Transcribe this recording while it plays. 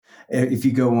if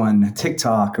you go on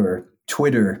TikTok or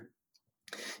Twitter,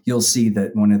 you'll see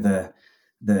that one of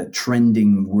the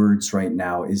trending words right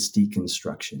now is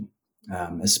deconstruction,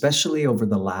 especially over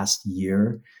the last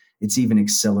year. It's even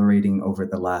accelerating over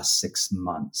the last 6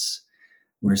 months.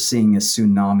 We're seeing a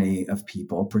tsunami of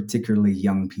people, particularly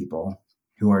young people,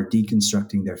 who are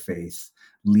deconstructing their faith,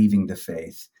 leaving the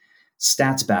faith.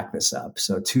 Stats back this up.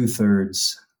 So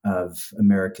 2/3 of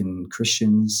American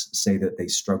Christians say that they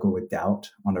struggle with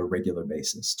doubt on a regular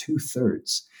basis.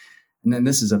 2/3. And then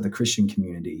this is of the Christian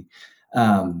community.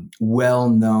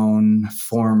 Well-known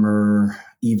former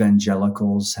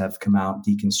evangelicals have come out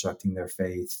deconstructing their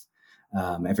faith.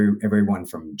 Everyone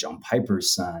from John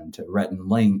Piper's son to Rhett and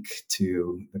Link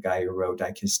to the guy who wrote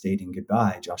I Kissed Dating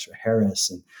Goodbye, Joshua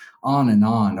Harris, and on and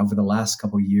on. Over the last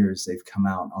couple of years, they've come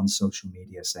out on social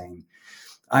media saying,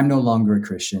 I'm no longer a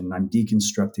Christian. I'm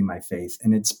deconstructing my faith.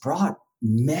 And it's brought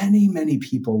many, many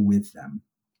people with them.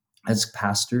 As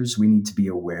pastors, we need to be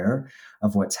aware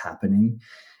of what's happening.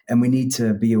 And we need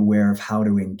to be aware of how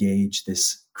to engage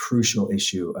this crucial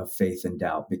issue of faith and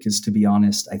doubt. Because to be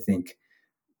honest, I think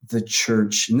the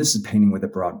church, and this is painting with a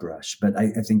broad brush, but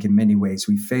I think in many ways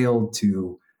we failed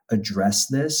to address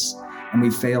this, and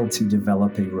we failed to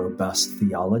develop a robust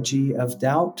theology of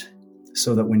doubt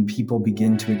so that when people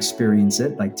begin to experience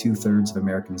it, like 2/3 of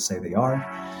Americans say they are,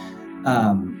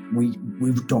 we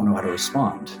don't know how to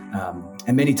respond.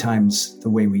 And many times the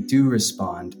way we do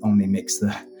respond only makes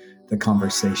the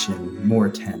conversation more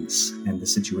tense and the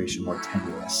situation more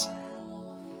tenuous.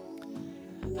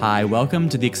 Hi, welcome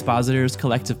to the Expositors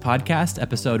Collective Podcast,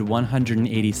 episode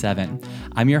 187.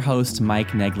 I'm your host,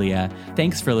 Mike Neglia.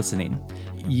 Thanks for listening.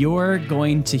 You're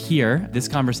going to hear this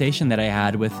conversation that I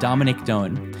had with Dominic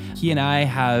Doan. He and I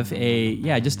have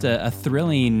just a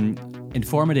thrilling,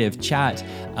 informative chat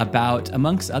about,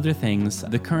 amongst other things,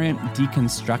 the current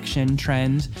deconstruction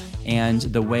trend and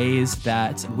the ways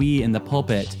that we in the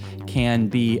pulpit can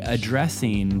be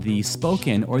addressing the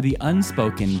spoken or the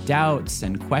unspoken doubts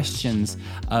and questions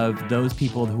of those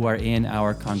people who are in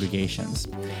our congregations.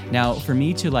 Now, for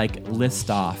me to list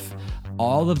off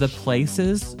all of the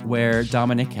places where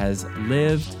Dominic has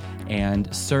lived and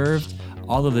served,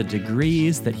 all of the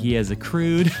degrees that he has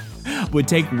accrued, would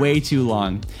take way too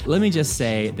long. Let me just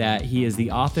say that he is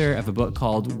the author of a book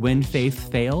called When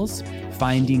Faith Fails,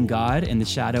 Finding God in the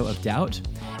Shadow of Doubt.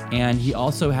 And he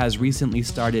also has recently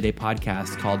started a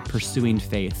podcast called Pursuing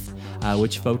Faith,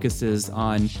 which focuses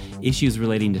on issues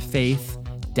relating to faith,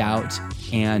 doubt,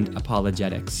 and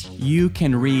apologetics. You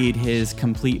can read his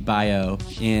complete bio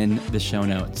in the show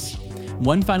notes.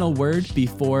 One final word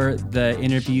before the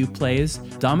interview plays.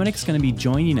 Dominic's going to be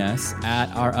joining us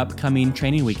at our upcoming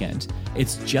training weekend.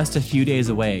 It's just a few days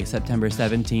away, September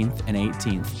 17th and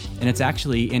 18th. And it's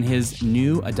actually in his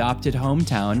new adopted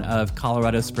hometown of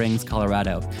Colorado Springs,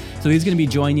 Colorado. So he's going to be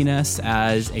joining us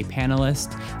as a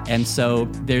panelist. And so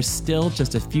there's still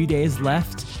just a few days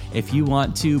left. If you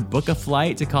want to book a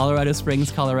flight to Colorado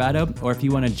Springs, Colorado, or if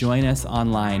you want to join us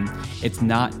online, it's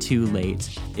not too late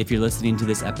if you're listening to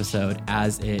this episode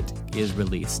as it is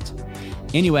released.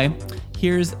 Anyway,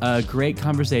 here's a great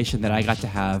conversation that I got to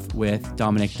have with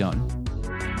Dominic Doan.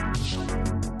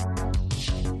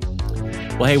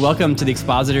 Well, hey, welcome to the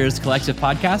Expositors Collective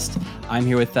Podcast. I'm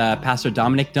here with Pastor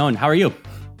Dominic Doan. How are you?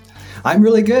 I'm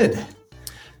really good.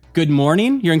 Good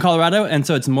morning. You're in Colorado, and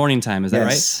so it's morning time. Is that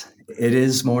right? Yes, it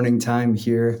is morning time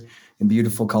here in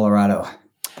beautiful Colorado.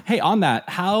 Hey, on that,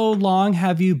 how long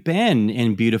have you been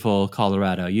in beautiful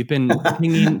Colorado? You've been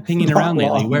pinging around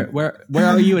lately. Where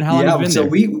are you, and how long have you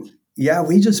been there?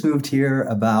 We just moved here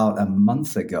about a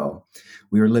month ago.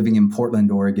 We were living in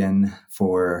Portland, Oregon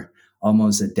for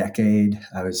almost a decade.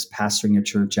 I was pastoring a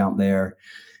church out there.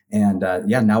 And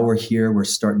now we're here. We're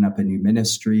starting up a new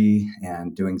ministry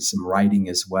and doing some writing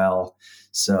as well.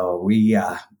 So we,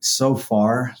 so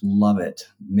far, love it.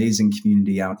 Amazing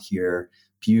community out here.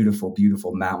 Beautiful,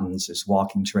 beautiful mountains. There's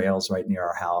walking trails right near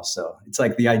our house. So it's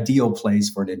like the ideal place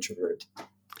for an introvert.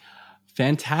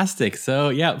 Fantastic.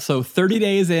 So 30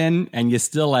 days in and you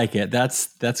still like it.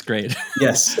 That's great.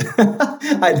 Yes,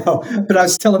 I know. But I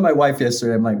was telling my wife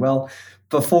yesterday, I'm like, well,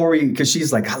 because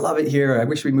she's like, I love it here. I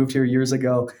wish we moved here years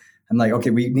ago. I'm like, okay,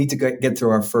 we need to get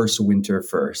through our first winter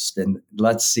first. And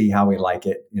let's see how we like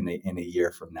it in a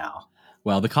year from now.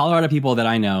 Well, the Colorado people that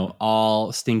I know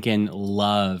all stinking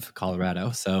love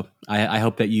Colorado. So I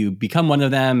hope that you become one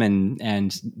of them.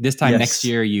 And this time next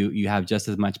year, you have just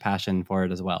as much passion for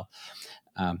it as well.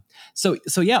 So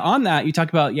on that, you talk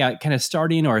about, kind of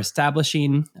starting or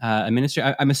establishing a ministry.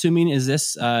 I'm assuming, is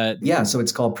this? So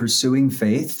it's called Pursuing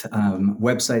Faith.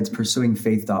 Website's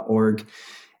pursuingfaith.org.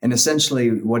 And essentially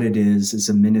what it is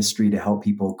a ministry to help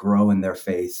people grow in their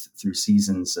faith through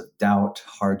seasons of doubt,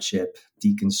 hardship,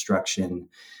 deconstruction,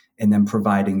 and then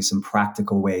providing some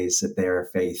practical ways that their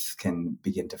faith can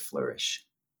begin to flourish.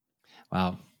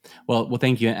 Wow. Well,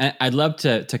 thank you. And I'd love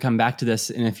to come back to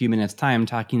this in a few minutes' time,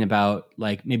 talking about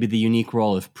like maybe the unique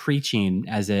role of preaching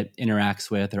as it interacts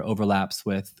with or overlaps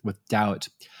with doubt.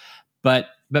 But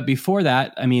before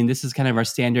that, I mean, this is kind of our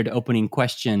standard opening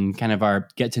question, kind of our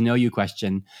get to know you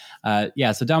question.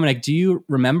 So Dominic, do you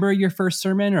remember your first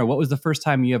sermon, or what was the first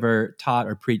time you ever taught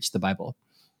or preached the Bible?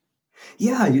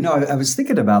 Yeah, I was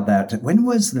thinking about that. When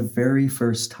was the very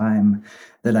first time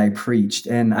that I preached?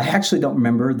 And I actually don't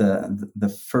remember the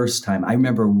first time. I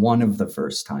remember one of the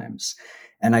first times.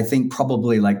 And I think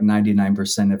probably like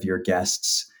 99% of your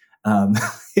guests,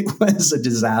 it was a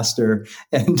disaster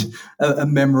and a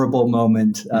memorable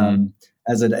moment.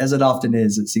 As it often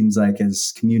is, it seems like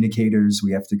as communicators,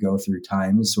 we have to go through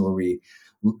times where we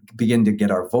begin to get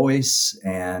our voice,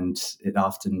 and it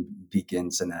often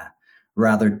begins in a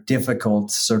rather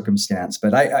difficult circumstance.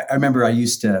 But I remember I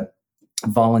used to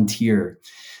volunteer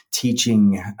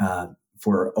teaching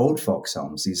for old folks'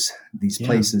 homes, these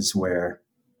places where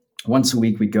once a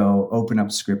week we'd go open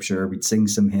up scripture, we'd sing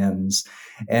some hymns,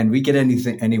 and we get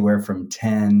anywhere from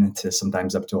 10 to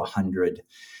sometimes up to 100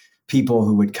 people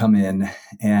who would come in.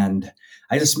 And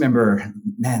I just remember,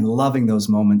 man, loving those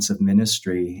moments of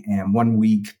ministry. And one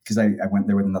week, because I went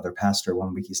there with another pastor,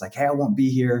 one week he's like, "Hey, I won't be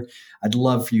here. I'd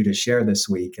love for you to share this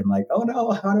week." I'm like, "Oh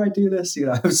no, how do I do this?"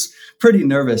 I was pretty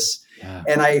nervous. Yeah.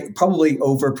 And I probably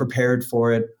over prepared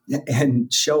for it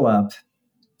and show up.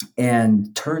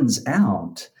 And turns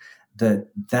out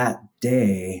that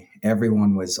day,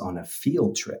 everyone was on a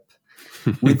field trip.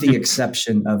 With the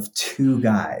exception of two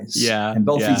guys. Yeah. And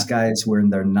both these guys were in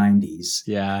their 90s.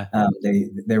 Yeah.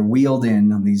 They're wheeled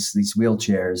in on these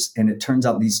wheelchairs. And it turns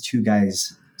out these two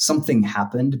guys, something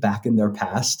happened back in their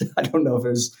past. I don't know if it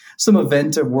was some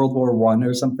event of World War I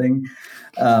or something.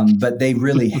 But they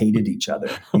really hated each other.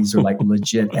 These are like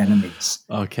legit enemies.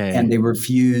 Okay. And they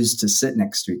refused to sit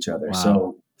next to each other. Wow.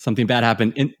 So something bad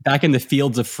happened back in the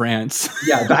fields of France.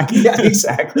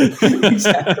 Exactly.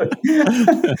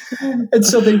 And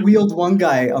so they wheeled one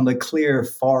guy on the clear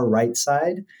far right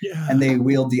side, and they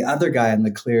wheeled the other guy on the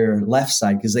clear left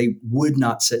side because they would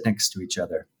not sit next to each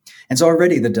other. And so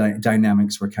already the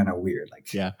dynamics were kind of weird.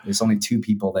 There's only two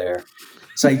people there.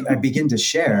 So I begin to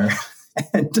share,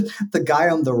 and the guy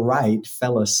on the right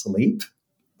fell asleep.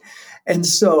 And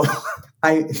so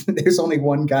there's only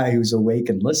one guy who's awake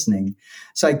and listening.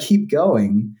 So I keep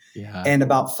going. Yeah. And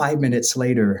about 5 minutes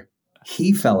later,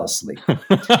 he fell asleep.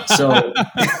 So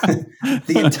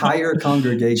the entire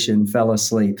congregation fell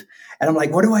asleep. And I'm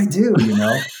like, what do I do?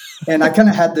 And I kind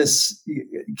of had this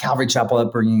Calvary Chapel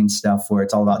upbringing stuff where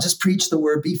it's all about just preach the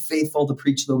word, be faithful to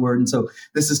preach the word. And so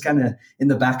this is kind of in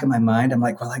the back of my mind. I'm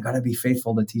like, well, I got to be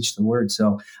faithful to teach the word.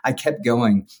 So I kept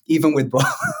going, even with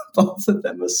both of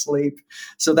them asleep.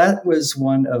 So that was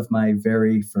one of my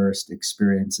very first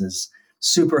experiences.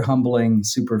 Super humbling,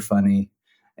 super funny,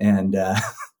 and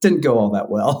didn't go all that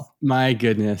well. My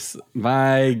goodness.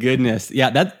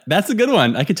 Yeah, that's a good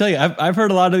one. I can tell you, I've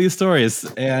heard a lot of these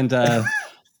stories, and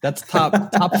that's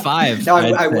top five. No,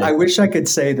 I wish I could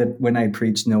say that when I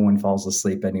preach, no one falls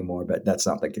asleep anymore, but that's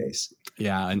not the case.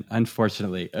 Yeah,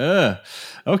 unfortunately.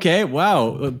 Okay.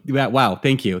 Wow. Wow.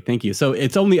 Thank you. So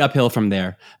it's only uphill from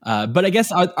there. But I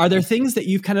guess are there things that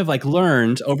you've kind of like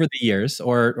learned over the years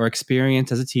or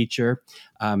experienced as a teacher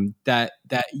that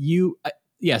you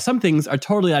some things are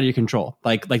totally out of your control,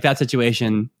 like that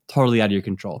situation, totally out of your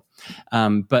control.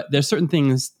 But there's certain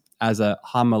things as a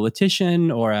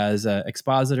homiletician or as an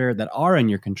expositor that are in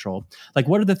your control. Like,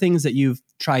 what are the things that you've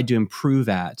tried to improve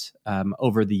at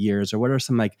over the years, or what are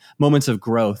some like moments of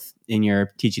growth in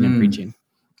your teaching and preaching?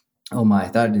 Oh my,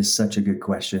 that is such a good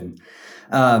question.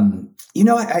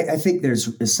 I think there's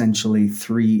essentially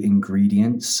three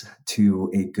ingredients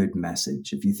to a good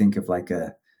message. If you think of like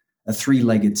a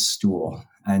three-legged stool,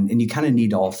 and you kind of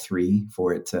need all three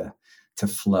for it to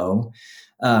flow.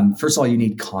 First of all, you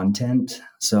need content.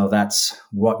 So that's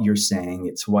what you're saying.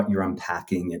 It's what you're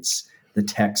unpacking. It's the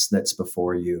text that's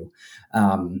before you.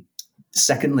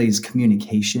 Secondly is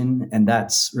communication. And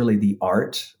that's really the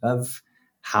art of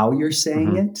how you're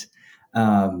saying it.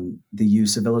 The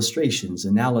use of illustrations,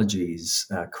 analogies,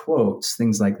 quotes,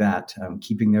 things like that,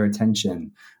 keeping their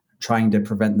attention, trying to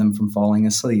prevent them from falling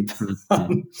asleep.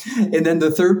 And then the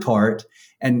third part,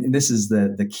 and this is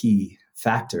the key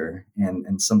factor,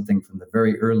 and something from the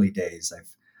very early days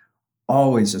I've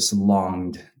always just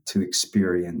longed to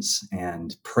experience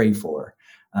and pray for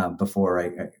before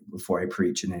I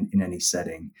preach in any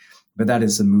setting. but that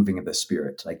is the moving of the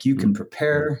Spirit. Like you can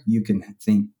prepare, you can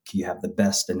think you have the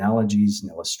best analogies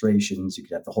and illustrations, you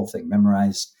could have the whole thing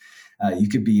memorized. You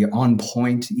could be on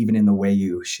point even in the way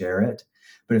you share it.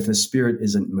 But if the Spirit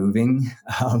isn't moving,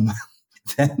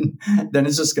 then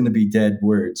it's just going to be dead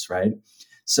words, right?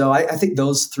 So I think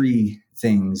those three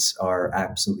things are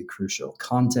absolutely crucial: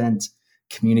 content,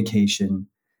 communication,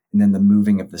 and then the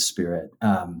moving of the Spirit.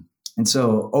 And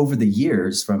so over the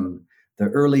years, from the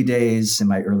early days in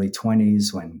my early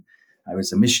 20s when I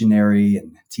was a missionary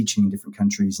and teaching in different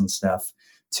countries and stuff,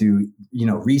 to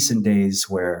recent days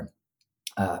where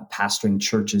pastoring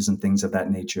churches and things of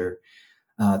that nature,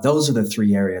 those are the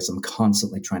three areas I'm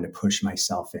constantly trying to push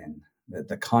myself in: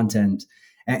 the content.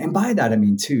 And by that, I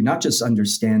mean, too, not just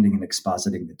understanding and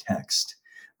expositing the text,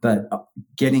 but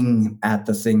getting at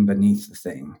the thing beneath the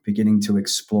thing, beginning to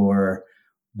explore,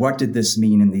 what did this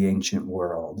mean in the ancient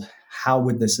world? How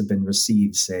would this have been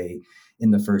received, say,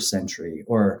 in the first century?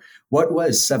 Or what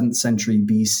was 7th century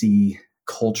BC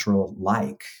cultural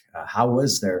like? How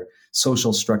was their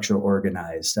social structure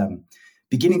organized?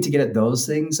 Beginning to get at those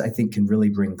things, I think, can really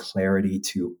bring clarity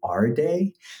to our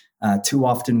day. Too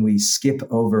often we skip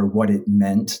over what it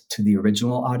meant to the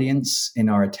original audience in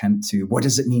our attempt to, what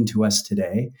does it mean to us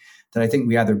today? That I think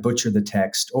we either butcher the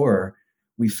text or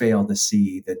we fail to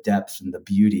see the depth and the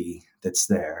beauty that's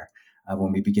there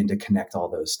when we begin to connect all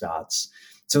those dots.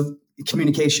 So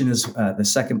communication is the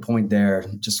second point there,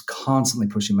 just constantly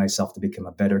pushing myself to become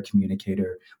a better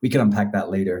communicator. We can unpack that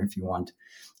later if you want.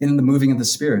 And then the moving of the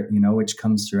Spirit, which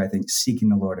comes through, I think, seeking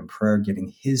the Lord in prayer,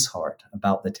 getting his heart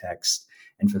about the text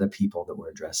and for the people that we're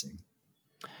addressing.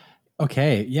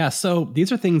 Okay. Yeah. So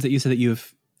these are things that you said that you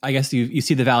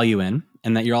see the value in,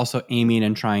 and that you're also aiming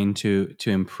and trying to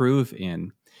improve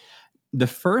in. The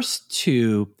first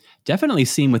two definitely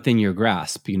seem within your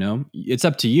grasp. It's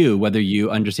up to you whether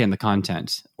you understand the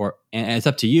content, and it's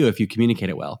up to you if you communicate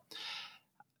it well.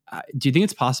 Do you think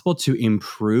it's possible to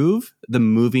improve the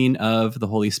moving of the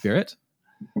Holy Spirit?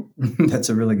 That's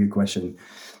a really good question.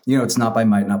 It's not by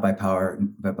might, not by power,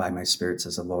 but by my Spirit,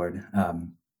 says the Lord.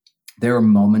 There are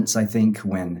moments, I think,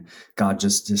 when God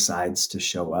just decides to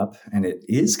show up, and it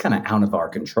is kind of out of our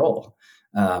control.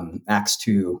 Acts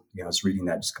 2, I was reading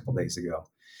that just a couple of days ago.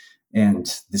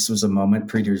 And this was a moment,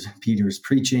 Peter's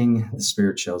preaching, the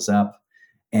Spirit shows up,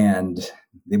 and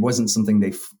it wasn't something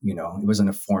it wasn't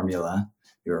a formula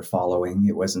they were following.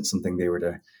 It wasn't something they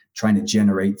were trying to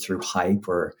generate through hype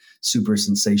or super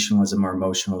sensationalism or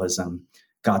emotionalism.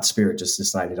 God's Spirit just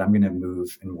decided, I'm going to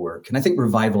move and work. And I think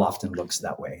revival often looks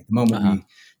that way. The moment we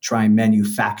try and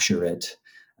manufacture it,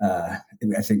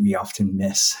 I think we often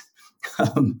miss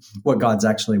what God's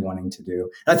actually wanting to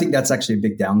do. And I think that's actually a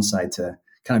big downside to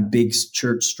kind of big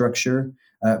church structure,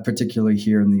 particularly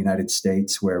here in the United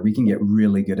States, where we can get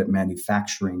really good at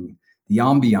manufacturing the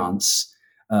ambiance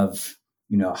of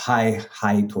high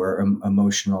hype or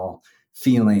emotional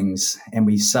feelings, and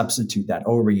we substitute that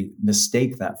or we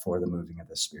mistake that for the moving of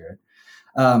the Spirit.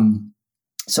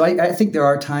 So I think there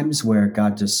are times where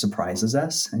God just surprises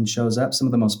us and shows up. Some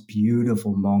of the most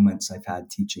beautiful moments I've had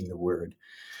teaching the Word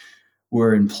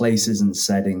were in places and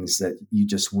settings that you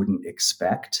just wouldn't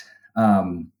expect.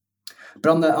 But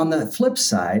on the flip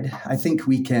side, I think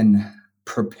we can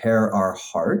prepare our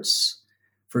hearts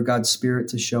for God's Spirit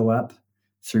to show up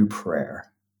through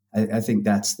prayer. I think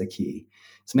that's the key.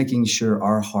 It's making sure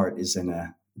our heart is in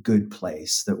a good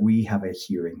place, that we have a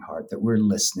hearing heart, that we're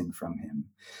listening from him,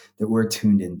 that we're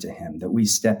tuned into him, that we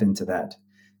step into that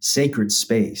sacred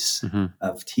space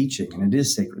of teaching, and it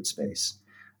is sacred space,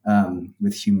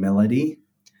 with humility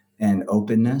and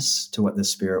openness to what the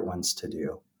Spirit wants to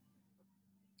do.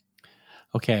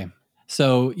 Okay.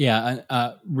 So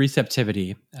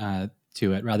receptivity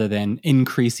to it rather than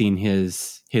increasing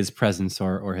his presence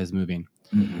or his moving.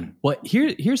 Mm-hmm. Well,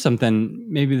 here's something,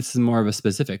 maybe this is more of a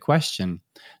specific question.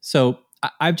 So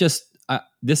I've just,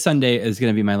 this Sunday is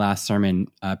going to be my last sermon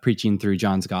preaching through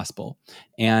John's Gospel.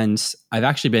 And I've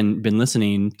actually been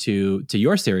listening to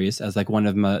your series as like one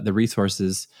of the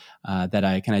resources that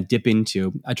I kind of dip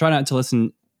into. I try not to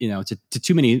listen, to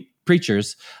too many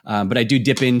preachers, but I do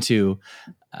dip into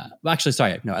I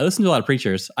listen to a lot of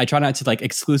preachers. I try not to like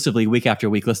exclusively week after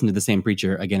week listen to the same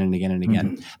preacher again and again and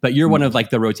again. Mm-hmm. But you're one of like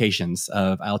the rotations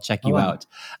of I'll check you out.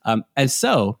 And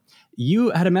so you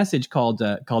had a message called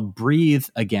Breathe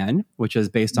Again, which is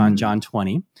based on John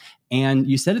 20. And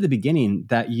you said at the beginning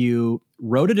that you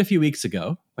wrote it a few weeks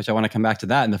ago, which I want to come back to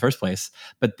that in the first place.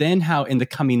 But then how in the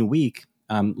coming week,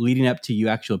 leading up to you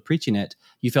actually preaching it,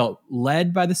 you felt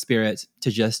led by the Spirit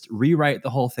to just rewrite the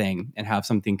whole thing and have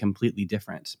something completely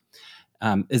different.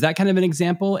 Is that kind of an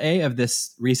example, of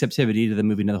this receptivity to the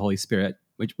moving of the Holy Spirit,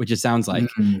 which it sounds like?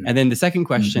 Mm-hmm. And then the second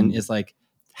question Mm-hmm. is like,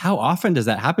 how often does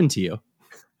that happen to you?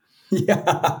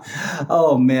 Yeah.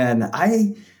 Oh man.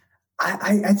 I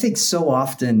think so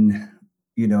often,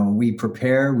 we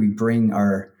prepare, we bring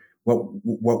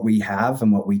what we have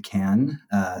and what we can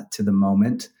to the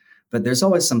moment, but there's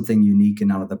always something unique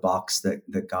and out of the box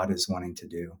that God is wanting to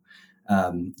do.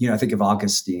 I think of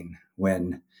Augustine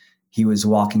when he was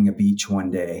walking a beach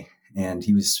one day and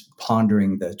he was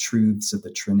pondering the truths of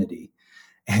the Trinity,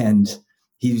 and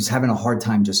he was having a hard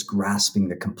time just grasping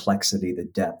the complexity, the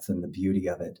depth, and the beauty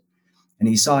of it. And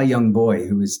he saw a young boy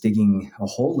who was digging a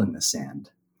hole in the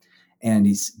sand. And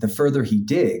the further he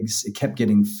digs, it kept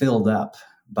getting filled up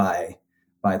by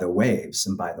the waves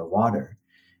and by the water.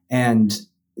 And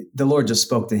the Lord just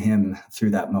spoke to him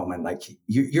through that moment, like,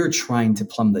 you're trying to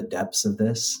plumb the depths of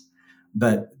this,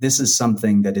 but this is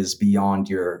something that is beyond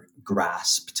your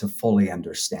grasp to fully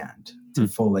understand, to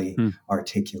fully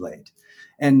articulate.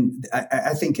 And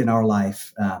I think in our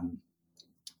life,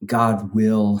 God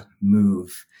will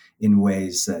move in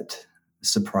ways that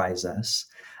surprise us.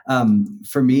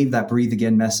 For me, that breathe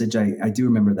again message, I do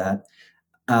remember that.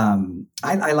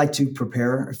 I like to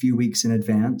prepare a few weeks in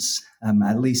advance,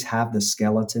 at least have the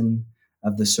skeleton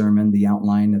of the sermon, the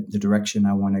outline of the direction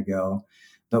I want to go.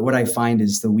 But what I find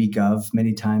is the week of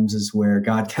many times is where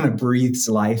God kind of breathes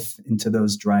life into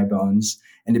those dry bones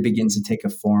and it begins to take a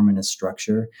form and a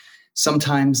structure.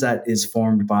 Sometimes that is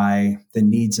formed by the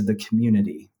needs of the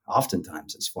community.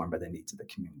 Oftentimes it's formed by the needs of the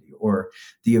community or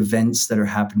the events that are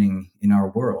happening in our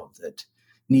world that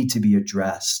need to be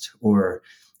addressed, or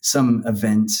some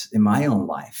event in my own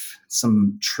life,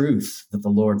 some truth that the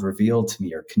Lord revealed to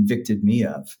me or convicted me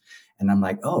of. And I'm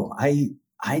like, oh,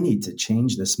 I need to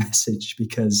change this message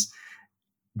because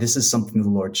this is something the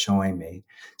Lord's showing me.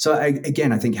 So I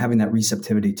think having that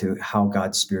receptivity to how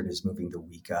God's Spirit is moving the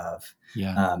week of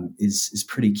is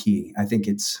pretty key. I think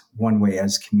it's one way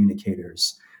as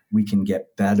communicators we can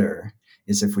get better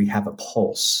is if we have a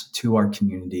pulse to our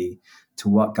community, to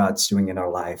what God's doing in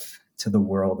our life, to the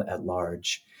world at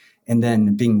large, and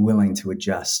then being willing to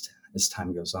adjust as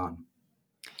time goes on.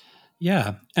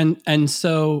 Yeah. And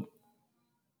so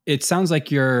it sounds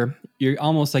like you're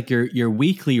almost like your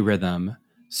weekly rhythm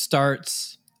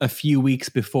starts a few weeks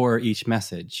before each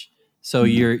message. So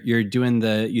you're doing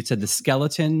you said the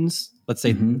skeletons, let's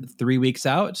say 3 weeks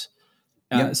out.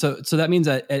 Yep. So that means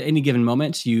that at any given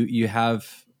moment you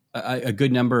have a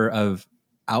good number of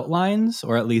outlines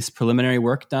or at least preliminary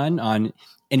work done on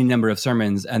any number of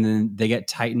sermons, and then they get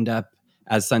tightened up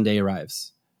as Sunday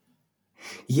arrives.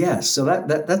 Yes. So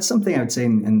that's something I would say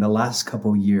in the last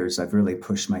couple of years, I've really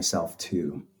pushed myself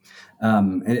to.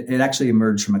 It actually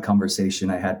emerged from a conversation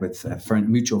I had with a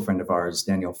mutual friend of ours,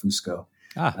 Daniel Fusco.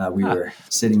 We were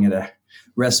sitting at a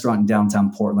restaurant in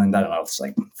downtown Portland. I don't know, it's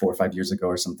like 4 or 5 years ago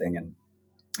or something. And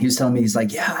he was telling me, he's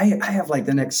like, yeah, I have like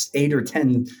the next 8 or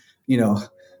 10,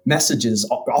 messages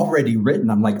already written.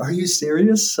 I'm like, are you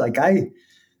serious? Like I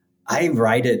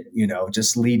write it,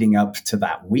 just leading up to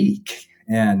that week.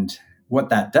 And what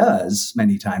that does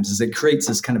many times is it creates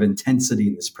this kind of intensity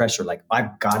and this pressure, like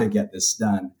I've got to get this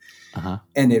done.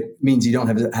 And it means you don't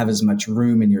have as much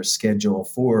room in your schedule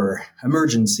for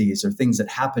emergencies or things that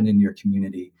happen in your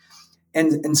community.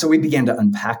 And so we began to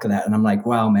unpack that. And I'm like,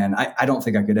 wow, man, I don't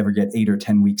think I could ever get 8 or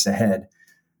 10 weeks ahead,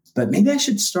 but maybe I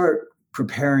should start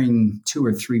preparing 2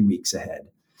 or 3 weeks ahead.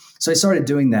 So I started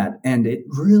doing that, and it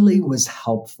really was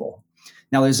helpful.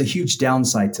 Now, there's a huge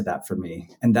downside to that for me,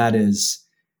 and that is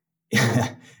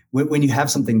when you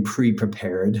have something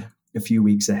pre-prepared a few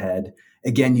weeks ahead,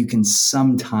 again, you can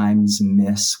sometimes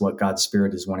miss what God's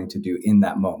Spirit is wanting to do in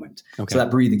that moment. Okay. So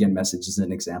that breathe again message is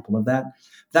an example of that.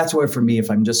 That's where for me, if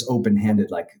I'm just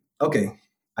open-handed, like, okay,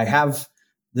 I have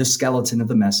the skeleton of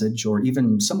the message or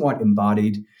even somewhat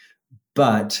embodied,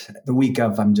 but the week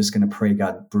of, I'm just going to pray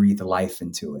God breathe life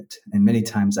into it. And many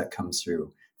times that comes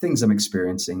through things I'm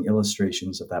experiencing,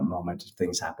 illustrations of that moment,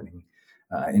 things happening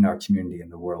in our community and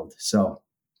the world. So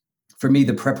for me,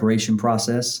 the preparation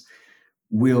process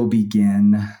will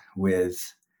begin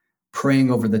with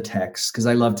praying over the text, because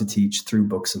I love to teach through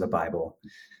books of the Bible.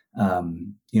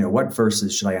 What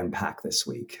verses should I unpack this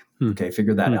week? Okay,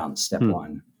 figure that out. Step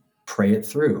one, pray it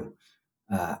through.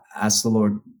 Ask the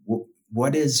Lord,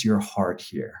 what is your heart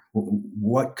here?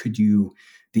 What could you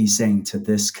be saying to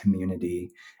this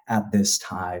community at this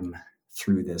time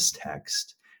through this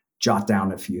text? Jot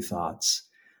down a few thoughts.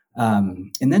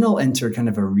 And then I'll enter kind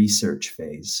of a research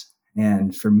phase.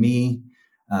 And for me,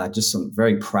 just some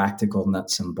very practical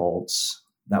nuts and bolts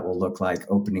that will look like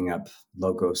opening up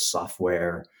Logos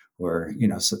software or,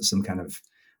 some kind of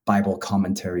Bible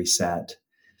commentary set,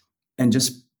 and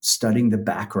just studying the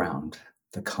background,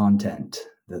 the content,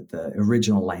 the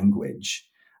original language,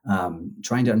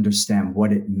 trying to understand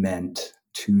what it meant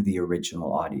to the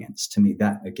original audience. To me,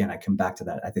 that, again, I come back to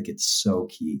that. I think it's so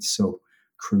key, so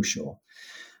crucial.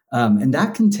 And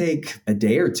that can take a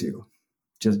day or two,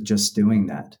 just doing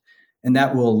that. And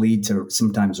that will lead to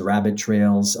sometimes rabbit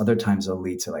trails. Other times it'll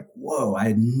lead to like, whoa, I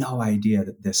had no idea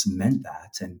that this meant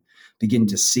that. And begin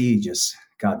to see just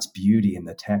God's beauty in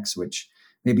the text, which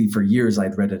maybe for years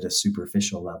I'd read at a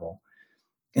superficial level.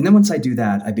 And then once I do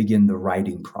that, I begin the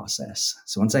writing process.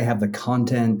 So once I have the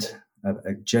content,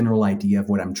 a general idea of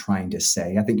what I'm trying to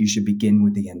say, I think you should begin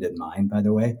with the end in mind, by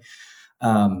the way.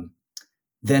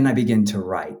 Then I begin to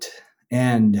write.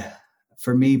 And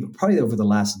for me, probably over the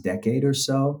last decade or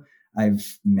so,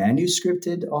 I've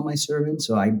manuscripted all my sermons.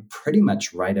 So I pretty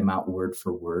much write them out word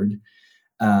for word.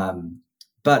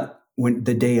 But when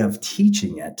the day of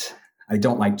teaching it, I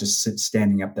don't like just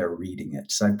standing up there reading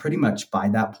it. So I pretty much, by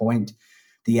that point,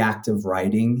 the act of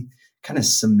writing kind of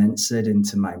cements it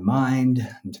into my mind,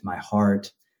 into my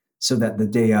heart, so that the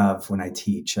day of, when I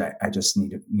teach, I just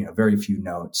need very few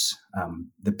notes,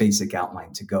 the basic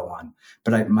outline to go on.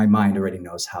 But my mind already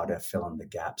knows how to fill in the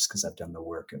gaps because I've done the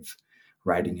work of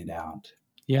writing it out.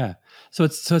 Yeah. So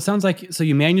it sounds like, so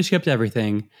you manuscript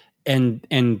everything, and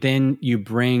then you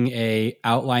bring a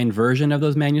outline version of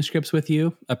those manuscripts with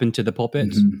you up into the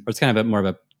pulpit, or it's kind of more of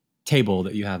a table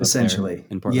that you have essentially up there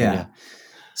in Portland. Yeah.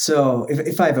 So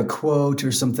if I have a quote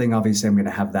or something, obviously I'm going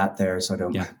to have that there so I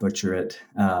don't butcher it.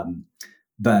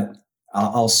 But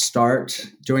I'll start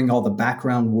doing all the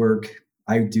background work.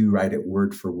 I do write it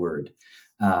word for word.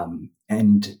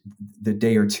 And the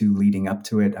day or two leading up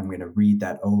to it, I'm going to read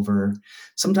that over.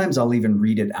 Sometimes I'll even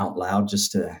read it out loud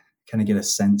just to kind of get a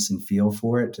sense and feel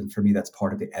for it. And for me, that's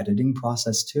part of the editing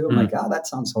process too. I'm like, that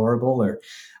sounds horrible. Or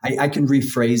I can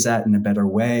rephrase that in a better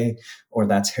way, or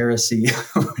that's heresy.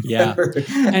 Yeah.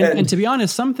 And to be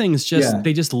honest, some things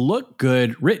they just look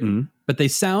good written, but they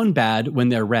sound bad when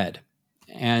they're read.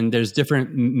 And there's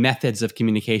different methods of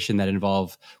communication that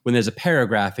involve when there's a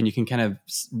paragraph and you can kind of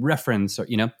reference, or,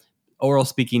 oral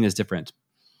speaking is different.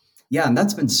 Yeah. And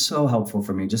that's been so helpful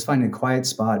for me. Just finding a quiet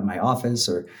spot in my office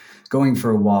or going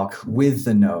for a walk with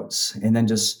the notes and then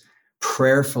just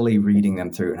prayerfully reading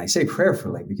them through. And I say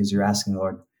prayerfully because you're asking the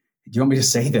Lord, do you want me to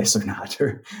say this or not?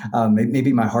 Or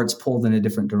maybe my heart's pulled in a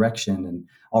different direction and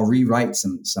I'll rewrite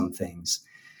some things.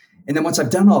 And then once I've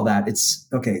done all that, it's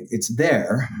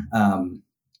there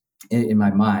in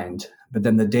my mind. But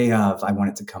then the day of, I want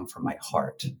it to come from my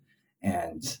heart.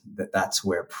 And that's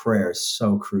where prayer is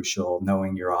so crucial,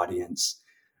 knowing your audience,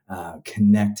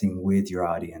 connecting with your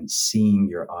audience, seeing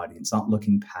your audience, not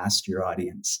looking past your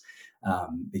audience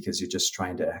because you're just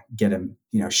trying to get them,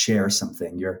 share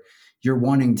something. You're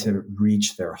wanting to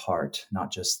reach their heart,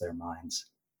 not just their minds.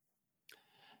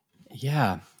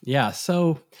 Yeah. Yeah.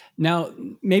 So now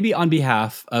maybe on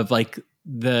behalf of like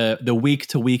the week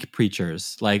to week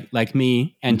preachers, like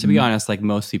me, and to be honest, like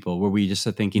most people, where we just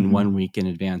are thinking 1 week in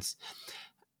advance.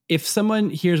 If someone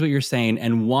hears what you're saying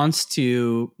and wants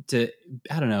to,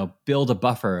 I don't know, build a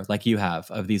buffer like you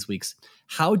have of these weeks,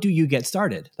 how do you get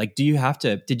started? Like, did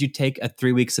you take a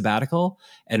 3-week sabbatical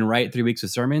and write 3 weeks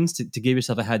of sermons to give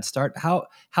yourself a head start? How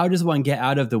does one get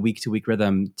out of the week to week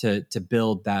rhythm to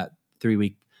build that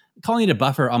 3-week? Calling it a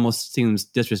buffer almost seems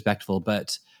disrespectful,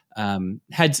 but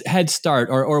head start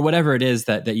or whatever it is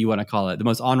that you want to call it, the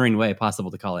most honoring way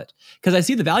possible to call it. Because I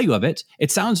see the value of it.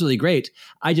 It sounds really great.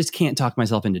 I just can't talk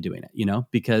myself into doing it,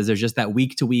 because there's just that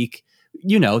week to week,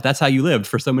 that's how you lived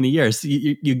for so many years.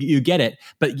 You get it,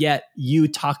 but yet you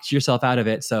talked yourself out of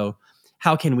it. So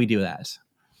how can we do that?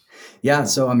 Yeah.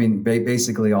 So, I mean,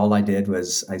 basically all I did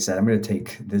was I said, I'm going to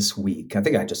take this week. I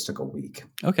think I just took a week.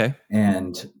 Okay.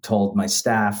 And told my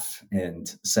staff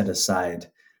and set aside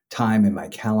time in my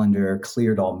calendar,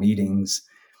 cleared all meetings.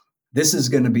 This is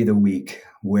going to be the week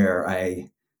where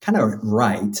I kind of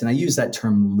write, and I use that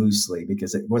term loosely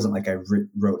because it wasn't like I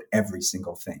wrote every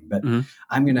single thing, but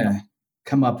I'm going to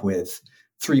come up with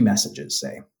 3 messages,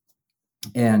 say.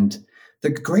 And the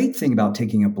great thing about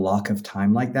taking a block of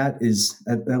time like that is,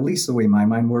 at least the way my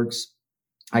mind works,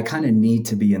 I kind of need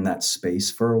to be in that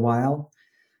space for a while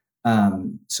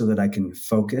so that I can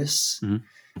focus,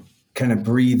 kind of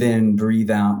breathe in,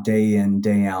 breathe out, day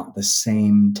out, the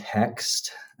same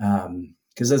text.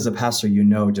 Because as a pastor,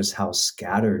 just how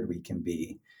scattered we can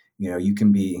be. You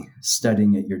can be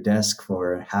studying at your desk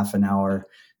for half an hour,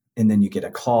 and then you get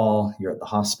a call, you're at the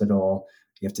hospital,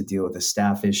 you have to deal with a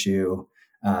staff issue.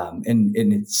 And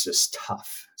it's just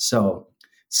tough. So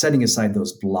setting aside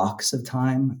those blocks of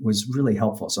time was really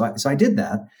helpful. So I did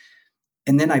that.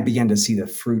 And then I began to see the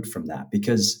fruit from that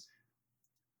because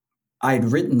I'd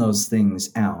written those things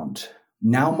out.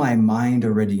 Now my mind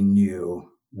already knew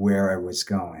where I was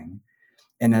going.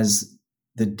 And as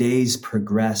the days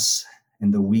progress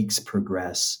and the weeks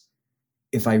progress,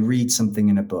 if I read something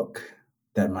in a book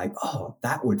that I'm like, oh,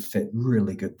 that would fit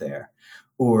really good there,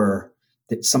 or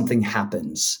that something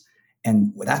happens,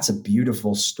 and that's a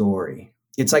beautiful story.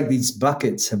 It's like these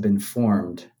buckets have been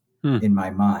formed in my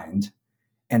mind,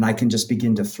 and I can just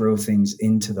begin to throw things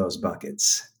into those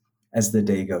buckets as the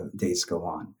days go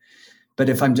on. But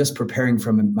if I'm just preparing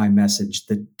from my message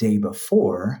the day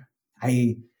before,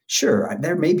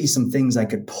 there may be some things I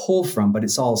could pull from, but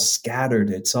it's all scattered.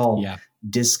 It's all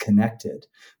disconnected.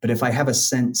 But if I have a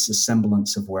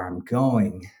semblance of where I'm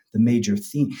going, the major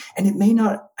theme, and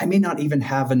I may not even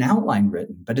have an outline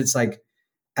written, but it's like,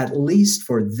 at least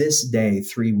for this day,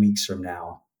 3 weeks from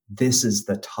now, this is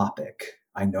the topic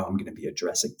I know I'm going to be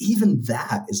addressing. Even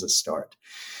that is a start,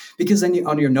 because then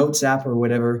on your notes app or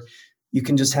whatever, you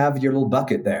can just have your little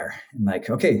bucket there and like,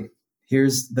 okay,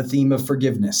 here's the theme of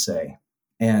forgiveness, say.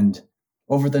 And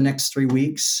over the next 3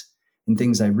 weeks, in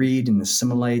things I read and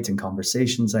assimilate and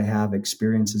conversations I have,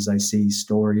 experiences I see,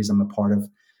 stories I'm a part of,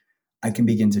 I can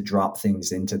begin to drop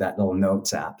things into that little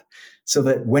notes app so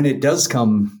that when it does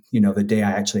come, the day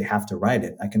I actually have to write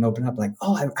it, I can open up like,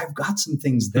 oh, I've got some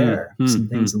things there, some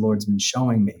things the Lord's been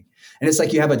showing me. And it's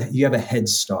like you have a head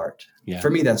start. Yeah. For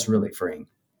me, that's really freeing.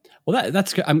 Well,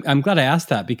 that's good. I'm glad I asked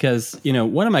that because,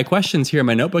 one of my questions here in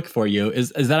my notebook for you is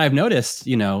that I've noticed,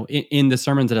 in the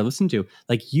sermons that I listened to,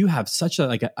 like you have such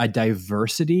a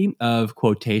diversity of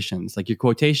quotations, like your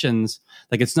quotations,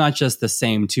 like it's not just the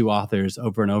same two authors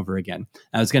over and over again.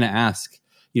 I was going to ask,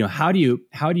 how do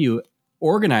you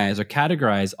organize or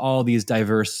categorize all these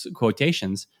diverse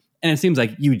quotations? And it seems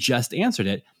like you just answered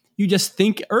it. You just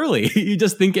think early. You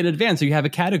just think in advance. So you have a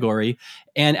category.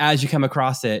 And as you come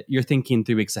across it, you're thinking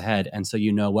 3 weeks ahead. And so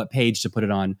you know what page to put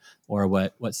it on or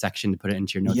what section to put it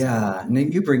into your notes. Yeah.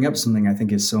 And you bring up something I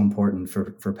think is so important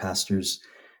for pastors,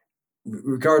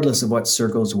 regardless of what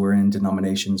circles we're in,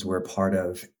 denominations we're a part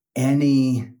of,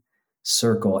 any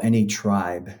circle, any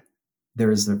tribe,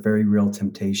 there is a very real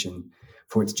temptation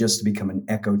for it just to become an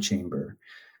echo chamber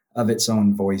of its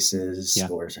own voices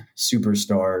or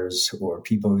superstars or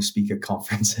people who speak at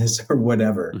conferences or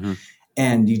whatever. Mm-hmm.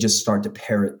 And you just start to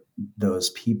parrot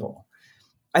those people.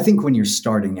 I think when you're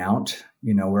starting out,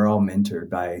 we're all mentored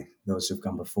by those who've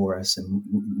come before us, and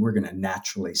we're going to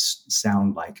naturally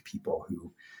sound like people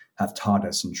who have taught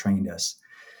us and trained us.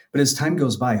 But as time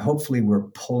goes by, hopefully we're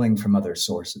pulling from other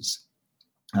sources.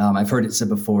 I've heard it said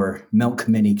before, milk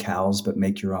many cows, but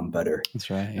make your own butter. That's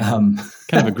right. Yeah.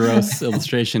 Kind of a gross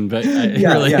illustration, but it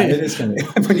is kind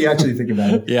of when you actually think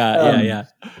about it. Yeah.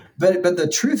 But the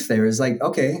truth there is like,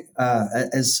 okay,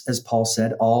 as Paul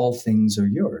said, all things are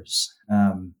yours.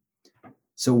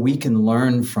 So we can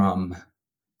learn from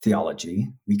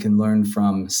theology. We can learn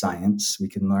from science. We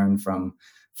can learn from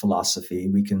philosophy.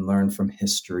 We can learn from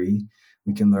history.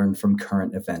 We can learn from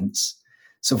current events.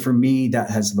 So for me, that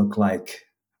has looked like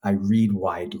I read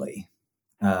widely.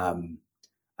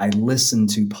 I listen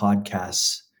to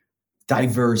podcasts,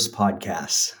 diverse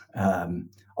podcasts,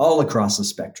 all across the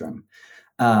spectrum,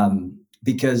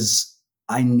 because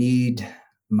I need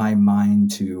my mind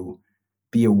to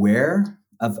be aware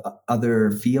of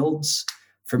other fields.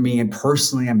 For me, and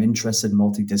personally, I'm interested in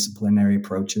multidisciplinary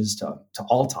approaches to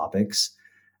all topics.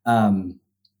 And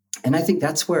I think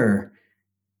that's where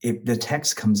the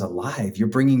text comes alive. You're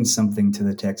bringing something to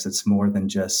the text that's more than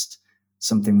just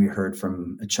something we heard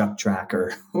from a Chuck track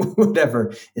or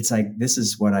whatever. It's like, this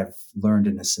is what I've learned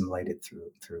and assimilated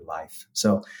through life.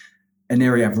 So an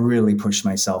area I've really pushed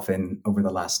myself in over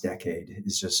the last decade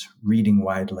is just reading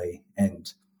widely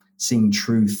and seeing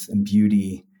truth and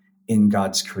beauty in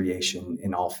God's creation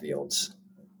in all fields.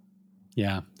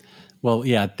 Yeah. Well,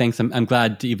 yeah, thanks. I'm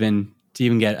glad to even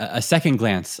get a second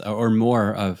glance or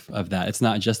more of that. It's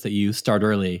not just that you start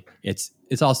early. It's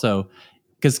also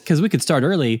because we could start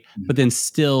early, but then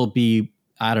still be,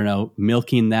 I don't know,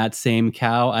 milking that same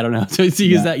cow. I don't know to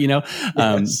use that,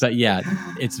 yes. But yeah,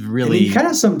 it's really. And you kind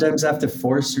of sometimes have to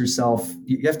force yourself.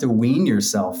 You have to wean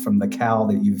yourself from the cow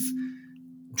that you've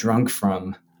drunk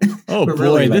from. Oh boy,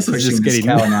 really, this is just getting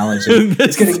cow analogy.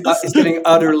 It's getting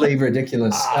utterly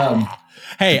ridiculous.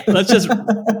 Hey, let's just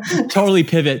totally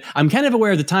pivot. I'm kind of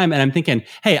aware of the time, and I'm thinking,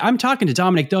 hey, I'm talking to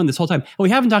Dominic Doan this whole time, and we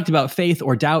haven't talked about faith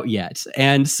or doubt yet.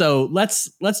 And so let's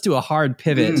do a hard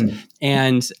pivot.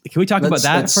 And can we talk about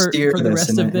that for the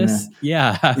rest of this?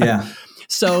 Yeah.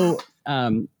 So,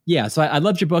 so I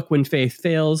loved your book, When Faith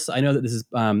Fails. I know that this is,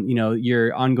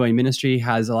 your ongoing ministry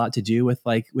has a lot to do with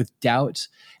doubt.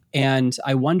 And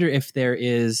I wonder if there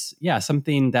is,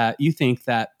 something that you think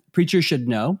that preachers should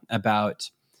know about,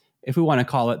 if we want to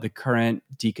call it the current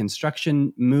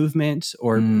deconstruction movement,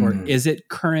 or is it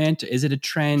current? Is it a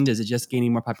trend? Is it just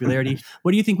gaining more popularity?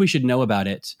 What do you think we should know about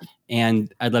it?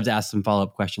 And I'd love to ask some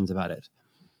follow-up questions about it.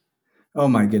 Oh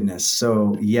my goodness.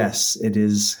 So yes, it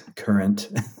is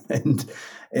current. And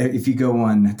if you go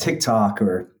on TikTok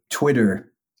or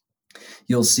Twitter,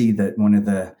 you'll see that one of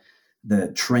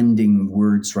the trending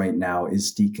words right now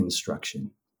is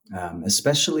deconstruction.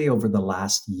 Especially over the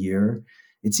last year,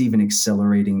 it's even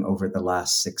accelerating over the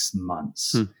last 6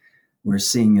 months. We're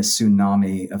seeing a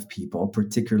tsunami of people,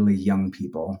 particularly young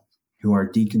people, who are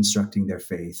deconstructing their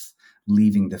faith,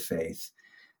 leaving the faith.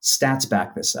 Stats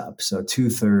back this up. So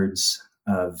 2/3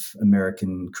 of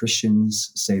American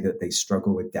Christians say that they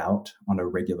struggle with doubt on a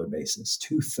regular basis.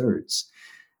 2/3.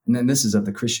 And then this is of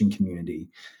the Christian community.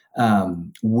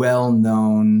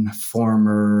 Well-known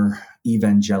former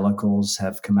evangelicals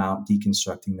have come out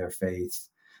deconstructing their faith.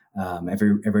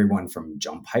 Everyone from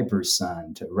John Piper's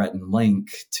son to Rhett and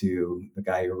Link to the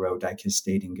guy who wrote I Kissed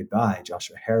Dating Goodbye,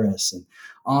 Joshua Harris, and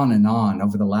on and on.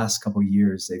 Over the last couple of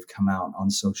years, they've come out on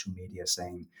social media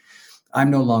saying, I'm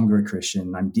no longer a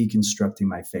Christian. I'm deconstructing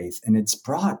my faith. And it's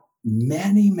brought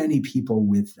many, many people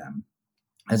with them.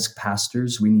 As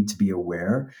pastors, we need to be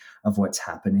aware of what's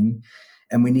happening.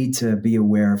 And we need to be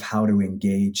aware of how to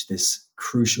engage this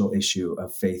crucial issue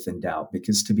of faith and doubt.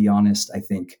 Because to be honest, I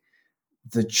think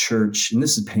the church, and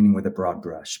this is painting with a broad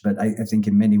brush, but I think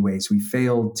in many ways we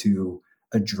failed to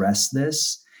address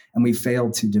this, and we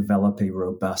failed to develop a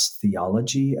robust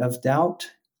theology of doubt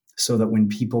so that when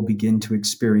people begin to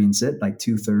experience it, like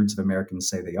 2/3 of Americans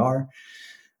say they are,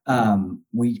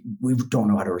 we don't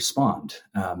know how to respond.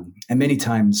 And many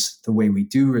times the way we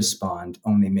do respond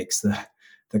only makes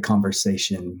the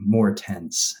conversation more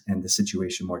tense and the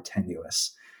situation more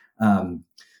tenuous.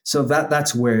 So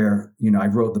that's where, I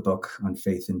wrote the book on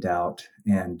faith and doubt.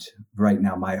 And right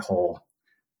now my whole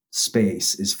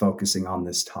space is focusing on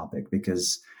this topic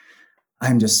because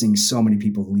I'm just seeing so many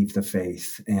people leave the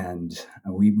faith, and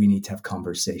we need to have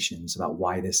conversations about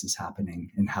why this is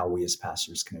happening and how we as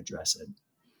pastors can address it.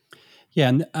 Yeah,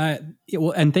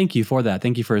 and thank you for that.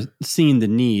 Thank you for seeing the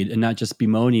need and not just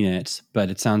bemoaning it. But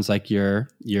it sounds like you're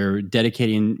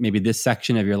dedicating maybe this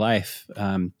section of your life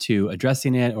to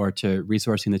addressing it or to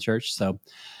resourcing the church. So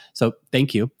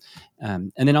thank you.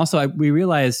 And then also we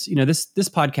realized, this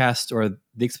podcast or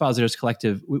the Expositors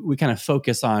Collective, we kind of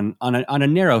focus on a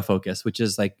narrow focus, which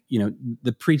is like,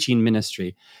 the preaching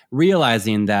ministry,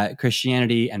 realizing that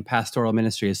Christianity and pastoral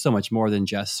ministry is so much more than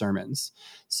just sermons.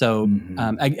 So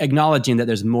acknowledging that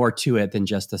there's more to it than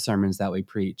just the sermons that we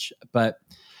preach. But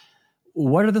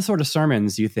what are the sort of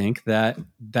sermons you think that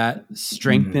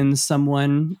strengthens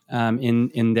someone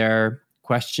in their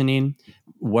questioning?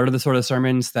 What are the sort of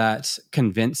sermons that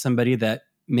convince somebody that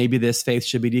maybe this faith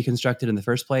should be deconstructed in the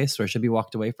first place or should be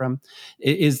walked away from?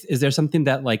 Is there something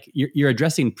that, like, you're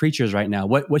addressing preachers right now?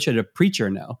 What should a preacher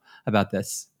know about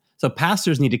this? So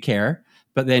pastors need to care,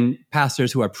 but then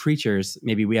pastors who are preachers,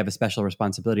 maybe we have a special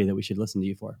responsibility that we should listen to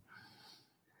you for.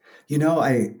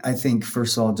 I think,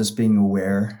 first of all, just being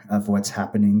aware of what's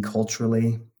happening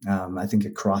culturally, I think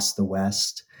across the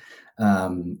West,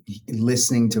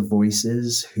 listening to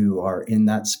voices who are in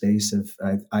that space of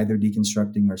either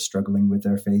deconstructing or struggling with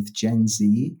their faith, Gen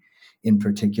Z in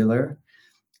particular,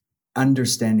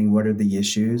 understanding what are the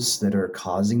issues that are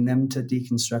causing them to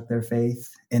deconstruct their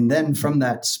faith. And then from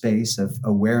that space of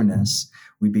awareness,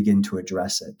 we begin to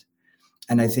address it.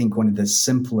 And I think one of the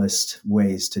simplest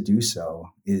ways to do so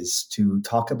is to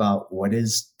talk about what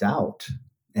is doubt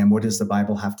and what does the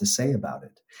Bible have to say about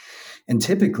it. And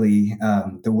typically,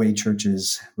 the way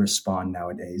churches respond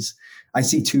nowadays, I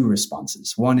see two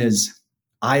responses. One is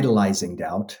idolizing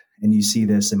doubt, and you see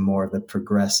this in more of the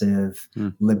progressive,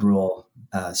 liberal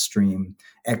stream,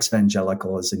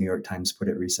 ex-evangelical, as the New York Times put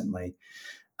it recently.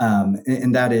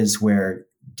 And that is where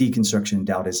deconstruction and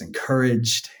doubt is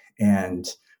encouraged, and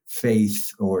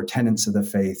faith or tenets of the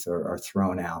faith are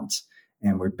thrown out,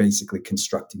 and we're basically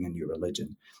constructing a new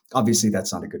religion. Obviously,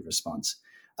 that's not a good response.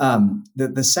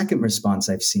 The second response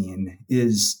I've seen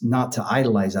is not to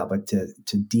idolize doubt, but to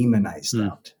demonize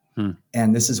doubt.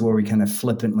 And this is where we kind of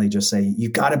flippantly just say, you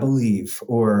got to believe,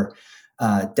 or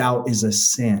doubt is a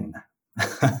sin.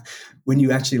 When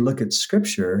you actually look at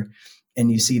scripture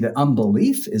and you see that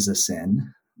unbelief is a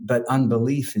sin, but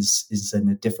unbelief is in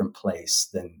a different place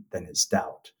than is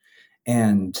doubt.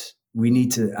 And we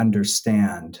need to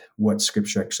understand what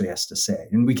scripture actually has to say.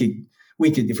 And we could,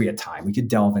 if we had time, we could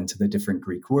delve into the different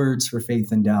Greek words for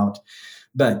faith and doubt.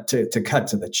 But to cut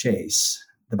to the chase,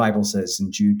 the Bible says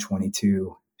in Jude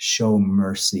 22, show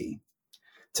mercy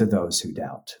to those who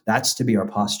doubt. That's to be our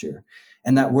posture.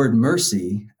 And that word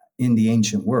mercy in the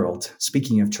ancient world,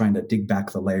 speaking of trying to dig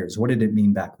back the layers, what did it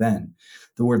mean back then?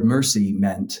 The word mercy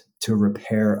meant to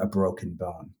repair a broken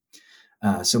bone.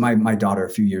 So my daughter, a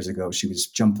few years ago, she was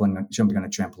jumping on a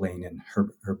trampoline, and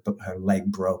her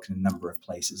leg broke in a number of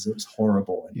places. It was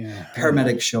horrible. And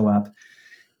paramedics show up,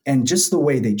 and just the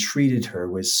way they treated her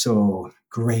was so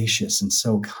gracious and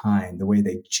so kind. The way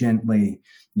they gently,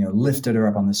 lifted her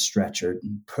up on the stretcher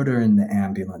and put her in the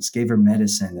ambulance, gave her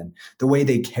medicine, and the way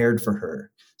they cared for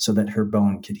her so that her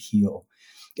bone could heal.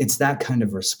 It's that kind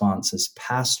of response as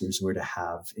pastors we're to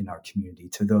have in our community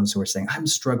to those who are saying, I'm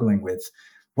struggling with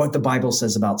what the Bible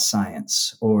says about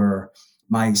science, or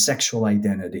my sexual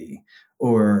identity,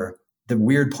 or the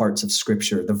weird parts of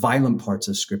Scripture, the violent parts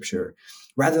of Scripture,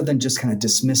 rather than just kind of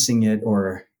dismissing it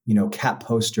or, cat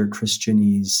poster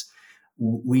Christianese.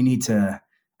 We need to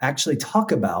actually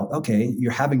talk about, okay,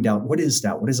 you're having doubt. What is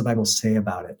doubt? What does the Bible say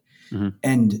about it? Mm-hmm.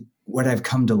 And what I've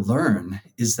come to learn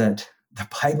is that the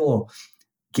Bible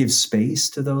gives space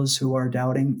to those who are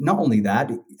doubting. Not only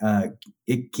that,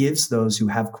 it gives those who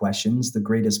have questions the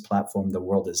greatest platform the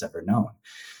world has ever known.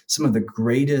 Some of the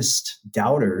greatest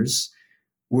doubters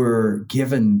were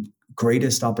given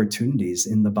greatest opportunities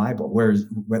in the Bible,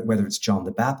 whether it's John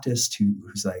the Baptist,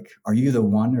 who's like, are you the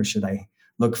one, or should I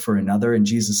look for another? And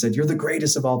Jesus said, you're the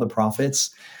greatest of all the prophets.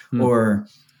 Or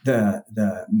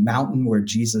the mountain where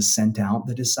Jesus sent out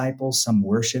the disciples, some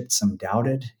worshiped, some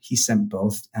doubted. He sent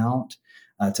both out.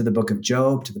 To the book of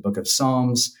Job, to the book of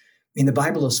Psalms. I mean, the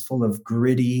Bible is full of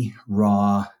gritty,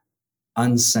 raw,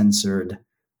 uncensored,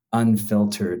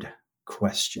 unfiltered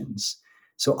questions.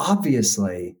 So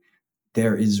obviously,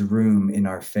 there is room in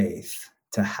our faith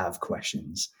to have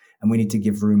questions. And we need to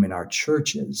give room in our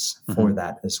churches for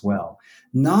that as well.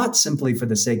 Not simply for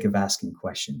the sake of asking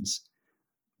questions,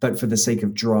 but for the sake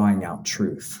of drawing out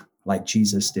truth, like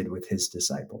Jesus did with his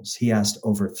disciples. He asked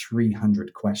over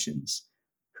 300 questions.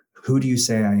 Who do you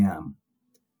say I am?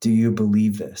 Do you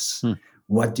believe this?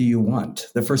 What do you want?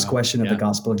 The first question of the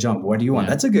Gospel of John, what do you want?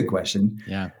 That's a good question.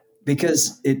 Yeah.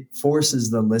 Because it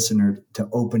forces the listener to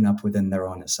open up within their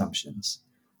own assumptions.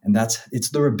 And it's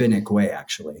the rabbinic way,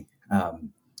 actually.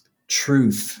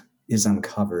 Truth is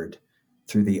uncovered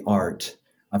through the art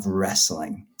of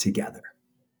wrestling together.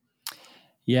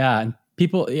 Yeah. And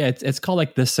people, it's called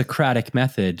like the Socratic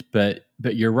method, but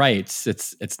you're right.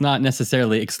 It's not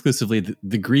necessarily exclusively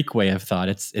the Greek way of thought.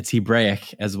 It's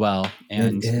Hebraic as well.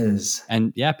 And it is.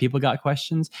 And people got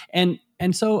questions. And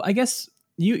so I guess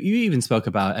you even spoke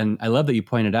about, and I love that you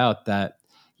pointed out that,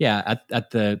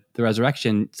 at the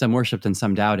resurrection, some worshiped and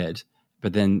some doubted,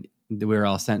 but then we were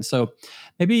all sent. So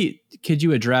maybe could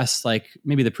you address like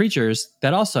maybe the preachers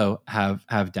that also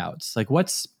have doubts? Like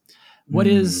what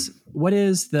is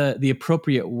the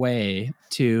appropriate way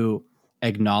to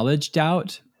acknowledge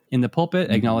doubt in the pulpit,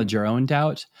 acknowledge your own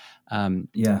doubt?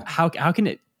 How can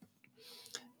it,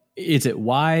 is it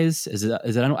wise? Is it,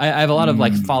 I have a lot of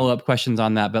like follow-up questions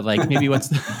on that, but like maybe what's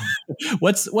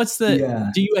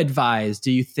do you advise,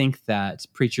 do you think that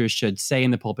preachers should say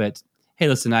in the pulpit, hey,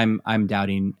 listen, I'm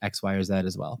doubting X, Y, or Z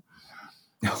as well?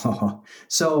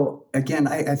 So again,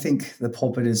 I think the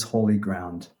pulpit is holy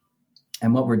ground.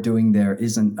 And what we're doing there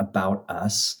isn't about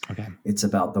us. Okay. It's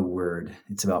about the word.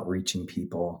 It's about reaching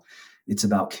people. It's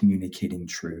about communicating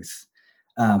truth.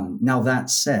 Now,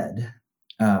 that said,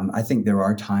 I think there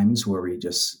are times where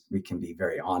we can be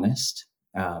very honest.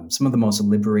 Some of the most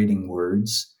liberating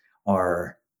words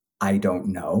are, I don't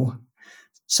know.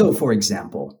 So, for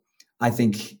example, I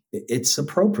think it's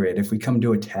appropriate if we come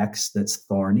to a text that's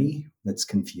thorny, that's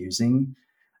confusing,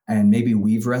 and maybe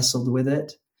we've wrestled with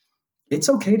it. It's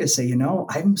okay to say,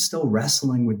 I'm still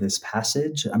wrestling with this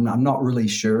passage. I'm not really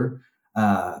sure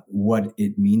what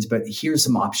it means, but here's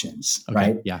some options,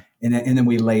 right? Yeah. And then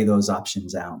we lay those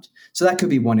options out. So that could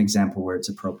be one example where it's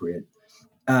appropriate.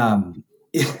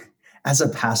 As a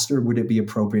pastor, would it be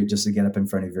appropriate just to get up in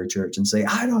front of your church and say,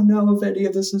 I don't know if any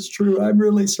of this is true. I'm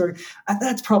really sorry.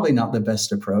 That's probably not the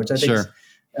best approach. I think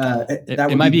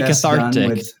it might be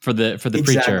cathartic for the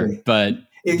preacher, but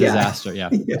disaster. Yeah.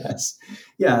 Yes.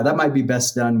 Yeah. That might be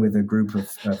best done with a group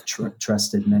of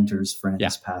trusted mentors,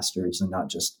 friends, pastors, and not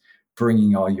just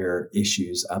bringing all your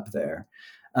issues up there.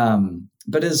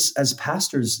 But as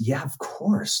pastors, of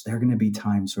course, there are going to be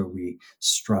times where we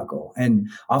struggle. And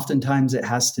oftentimes it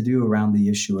has to do around the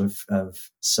issue of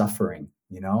suffering,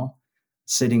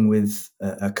 sitting with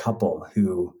a couple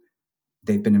who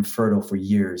they've been infertile for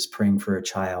years, praying for a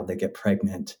child, they get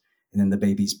pregnant, and then the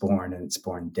baby's born and it's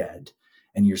born dead.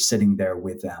 And you're sitting there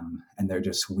with them and they're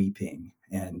just weeping.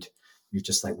 And you're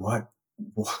just like,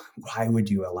 why would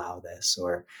you allow this?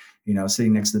 Or,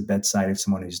 sitting next to the bedside of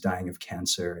someone who's dying of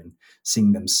cancer and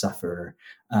seeing them suffer.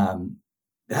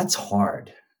 That's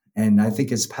hard. And I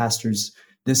think as pastors,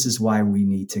 this is why we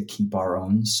need to keep our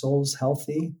own souls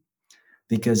healthy.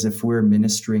 Because if we're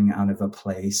ministering out of a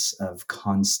place of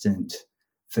constant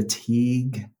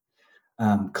fatigue,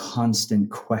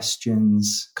 constant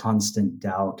questions, constant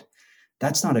doubt,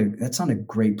 that's not a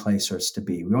great place for us to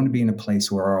be. We want to be in a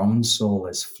place where our own soul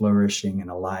is flourishing and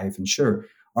alive. And sure,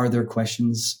 are there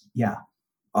questions? Yeah.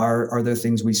 Are there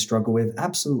things we struggle with?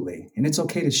 Absolutely. And it's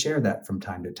okay to share that from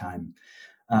time to time.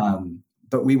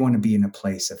 But we want to be in a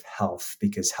place of health,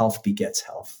 because health begets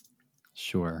health.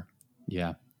 Sure.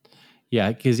 Yeah.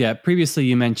 Yeah. Because previously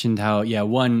you mentioned how,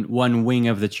 one wing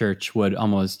of the church would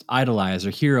almost idolize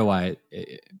or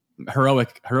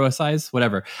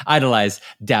idolize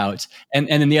doubt, and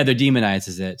then the other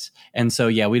demonizes it. And so,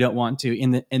 we don't want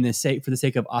to, for the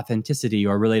sake of authenticity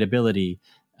or relatability,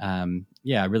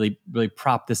 really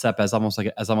prop this up as almost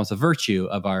a virtue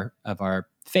of our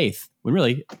faith, when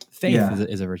really faith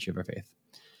is a virtue of our faith.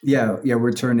 Yeah.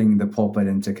 We're turning the pulpit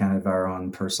into kind of our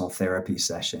own personal therapy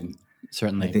session.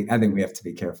 Certainly. I think we have to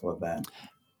be careful of that.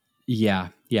 Yeah.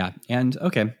 And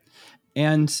okay.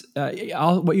 And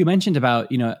what you mentioned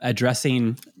about,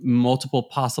 addressing multiple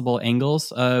possible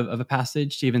angles of a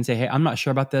passage to even say, hey, I'm not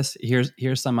sure about this.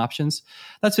 Here's some options.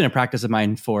 That's been a practice of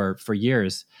mine for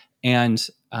years. And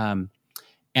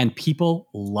people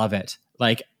love it.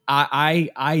 Like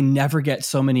I never get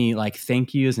so many like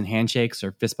thank yous and handshakes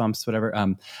or fist bumps,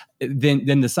 whatever.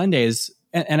 Then the Sundays,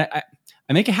 and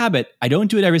I make a habit. I don't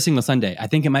do it every single Sunday. I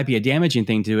think it might be a damaging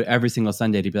thing to do it every single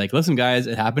Sunday, to be like, listen, guys,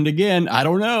 it happened again. I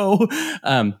don't know.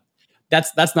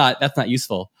 That's not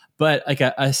useful. But like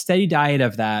a steady diet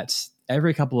of that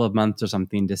every couple of months or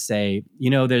something, to say,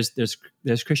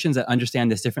 there's Christians that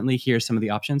understand this differently. Here's some of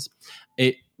the options.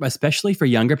 Especially for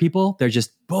younger people, they're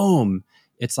just boom.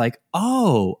 It's like,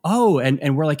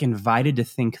 and we're like invited to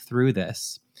think through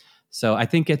this. So I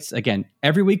think it's, again,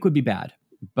 every week would be bad,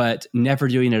 but never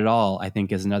doing it at all, I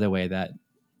think, is another way that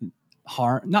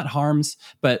not harms,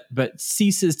 but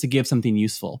ceases to give something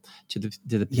useful to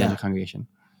the potential congregation.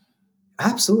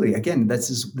 Absolutely. Again,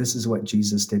 this is what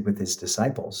Jesus did with his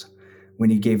disciples when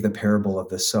he gave the parable of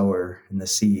the sower and the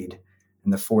seed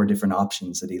and the 4 different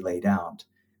options that he laid out.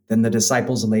 Then the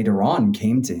disciples later on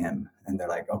came to him and they're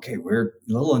like, okay, we're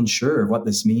a little unsure of what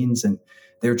this means. And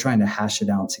they're trying to hash it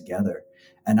out together.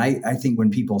 And I think when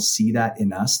people see that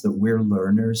in us, that we're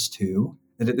learners too,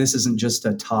 that this isn't just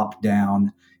a top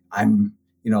down, I'm,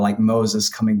 like Moses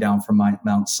coming down from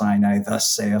Mount Sinai,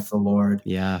 thus saith the Lord.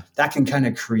 Yeah. That can kind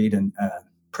of create a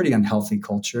pretty unhealthy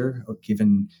culture,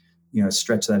 given,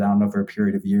 stretch that out over a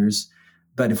period of years.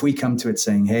 But if we come to it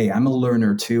saying, hey, I'm a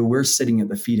learner too, we're sitting at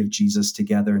the feet of Jesus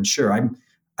together. And sure,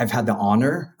 I've had the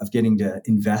honor of getting to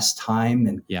invest time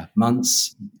and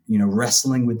months,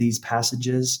 wrestling with these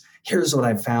passages. Here's what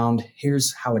I've found.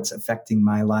 Here's how it's affecting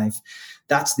my life.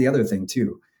 That's the other thing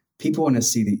too. People want to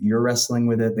see that you're wrestling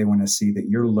with it. They want to see that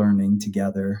you're learning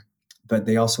together, but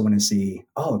they also want to see,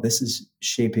 oh, this is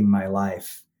shaping my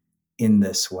life in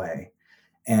this way.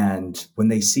 And when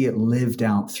they see it lived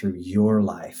out through your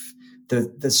life,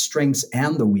 the strengths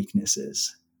and the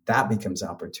weaknesses, that becomes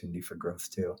opportunity for growth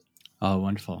too. Oh,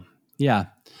 wonderful. Yeah.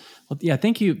 Well, yeah.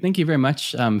 Thank you very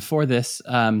much for this.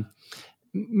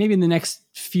 Maybe in the next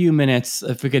few minutes,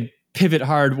 if we could pivot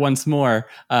hard once more,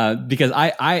 because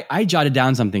I jotted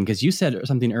down something, because you said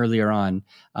something earlier on.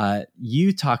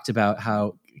 You talked about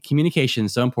how communication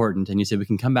is so important, and you said we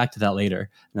can come back to that later.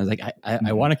 And I was like,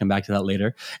 I want to come back to that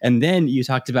later. And then you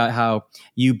talked about how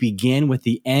you begin with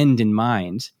the end in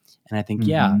mind. And I think,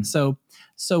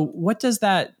 So what does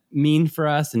that mean for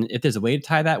us? And if there's a way to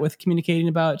tie that with communicating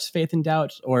about faith and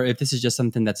doubt, or if this is just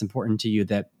something that's important to you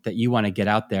that you want to get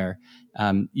out there.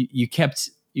 You kept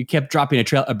dropping a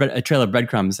trail of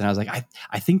breadcrumbs. And I was like,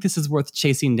 I think this is worth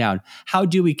chasing down. How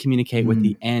do we communicate with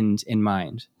the end in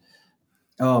mind?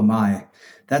 Oh my,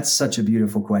 that's such a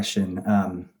beautiful question.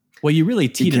 Well, you really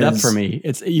teed it up for me.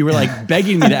 You were like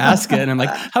begging me to ask it. And I'm like,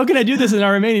 how can I do this in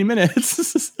our remaining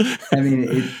minutes? I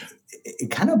mean,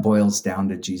 it kind of boils down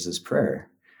to Jesus' prayer.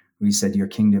 We said, your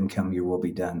kingdom come, your will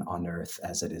be done on earth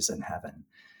as it is in heaven.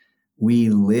 We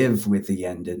live with the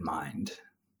end in mind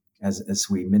as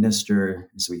we minister,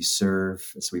 as we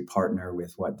serve, as we partner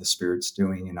with what the Spirit's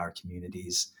doing in our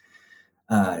communities.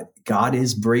 God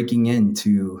is breaking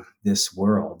into this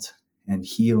world and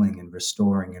healing and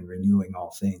restoring and renewing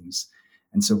all things.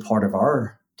 And so part of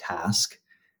our task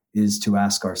is to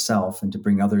ask ourselves and to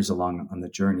bring others along on the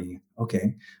journey.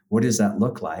 Okay, what does that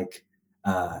look like?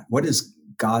 What does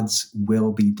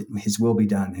his will be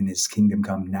done and his kingdom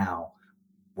come now.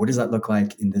 What does that look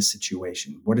like in this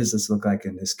situation? What does this look like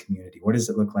in this community? What does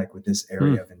it look like with this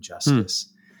area of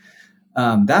injustice?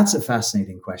 That's a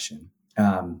fascinating question.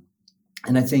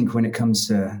 And I think when it comes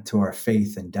to our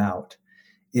faith and doubt,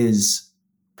 is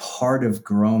part of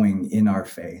growing in our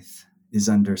faith is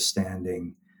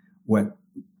understanding where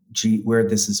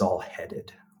this is all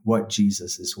headed, what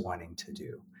Jesus is wanting to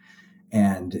do.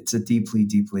 And it's a deeply,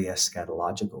 deeply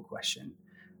eschatological question,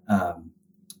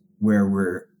 where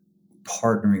we're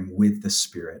partnering with the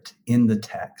Spirit in the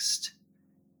text,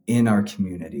 in our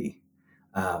community,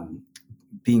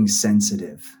 being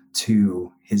sensitive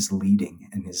to his leading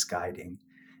and his guiding,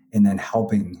 and then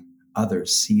helping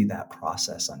others see that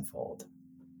process unfold.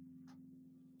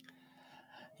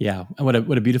 Yeah. And what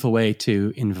a beautiful way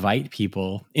to invite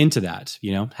people into that,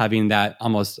 having that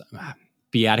almost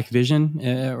beatic vision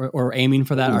or aiming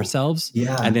for that ourselves.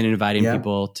 Yeah. And then inviting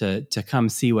people to come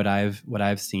see what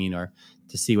I've seen, or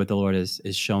to see what the Lord is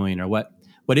showing, or what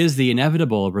is the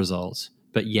inevitable result,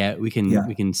 but yet we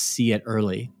can see it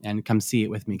early and come see it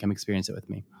with me, come experience it with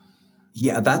me.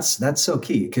 Yeah, that's so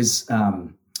key, because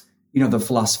the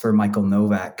philosopher Michael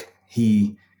Novak,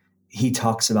 he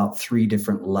talks about 3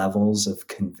 different levels of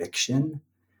conviction.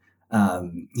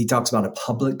 He talks about a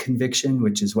public conviction,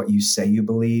 which is what you say you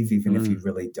believe, even if you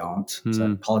really don't.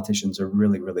 So politicians are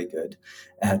really, really good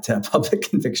at public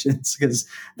convictions because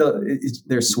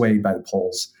they're swayed by the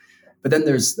polls. But then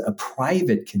there's a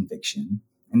private conviction.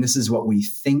 And this is what we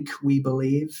think we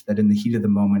believe, that in the heat of the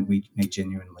moment, we may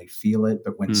genuinely feel it.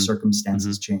 But when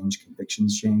circumstances change,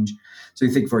 convictions change. So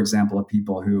you think, for example, of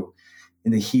people who,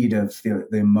 in the heat of the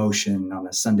emotion on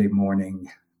a Sunday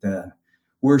morning, the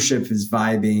worship is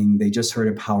vibing, they just heard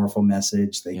a powerful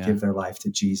message, they give their life to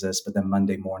Jesus, but then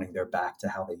Monday morning, they're back to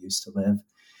how they used to live.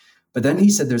 But then he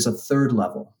said there's a third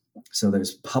level. So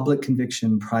there's public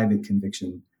conviction, private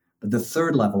conviction. But the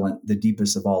third level, and the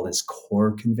deepest of all, is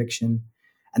core conviction.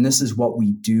 And this is what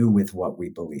we do with what we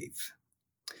believe.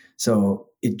 So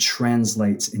it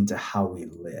translates into how we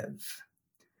live.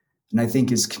 And I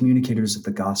think as communicators of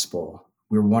the gospel,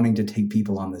 we're wanting to take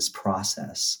people on this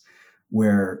process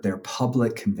where their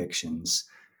public convictions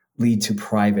lead to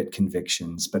private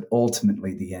convictions, but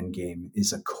ultimately the end game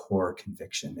is a core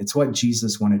conviction. It's what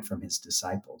Jesus wanted from his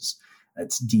disciples.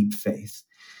 That's deep faith.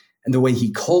 And the way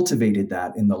he cultivated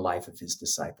that in the life of his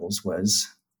disciples was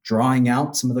drawing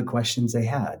out some of the questions they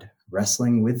had,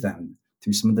 wrestling with them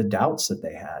through some of the doubts that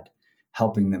they had,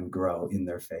 helping them grow in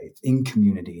their faith, in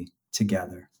community,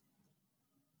 together.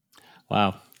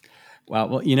 Wow.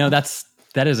 Well,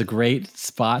 that is a great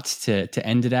spot to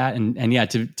end it at. And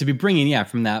to be bringing,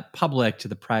 from that public to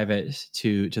the private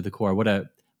to the core. What an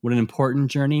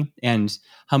important journey, and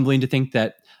humbling to think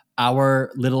that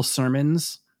our little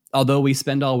sermons, although we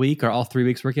spend all week or all 3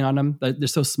 weeks working on them, they're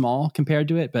so small compared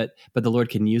to it, but the Lord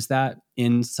can use that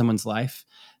in someone's life,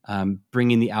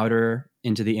 bringing the outer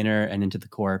into the inner and into the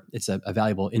core. It's a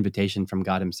valuable invitation from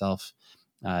God himself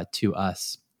to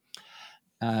us.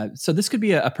 So this could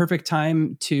be a perfect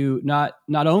time to not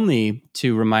only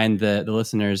to remind the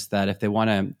listeners that if they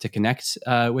want to connect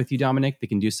with you, Dominic, they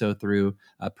can do so through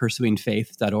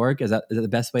pursuingfaith.org. Is that the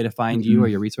best way to find you or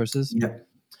your resources? Yeah.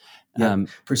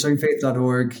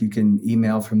 Pursuingfaith.org. You can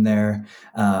email from there.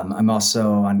 I'm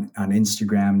also on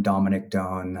Instagram, Dominic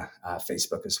Doan,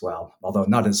 Facebook as well, although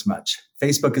not as much.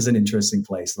 Facebook is an interesting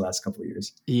place the last couple of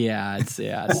years. Yeah.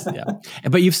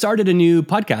 But you've started a new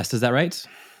podcast. Is that right?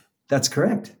 That's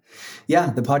correct.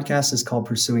 Yeah, the podcast is called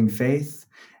Pursuing Faith,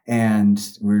 and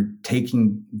we're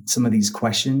taking some of these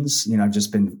questions. I've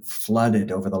just been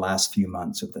flooded over the last few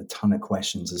months with a ton of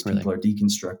questions as people are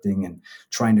deconstructing and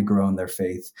trying to grow in their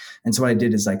faith. And so what I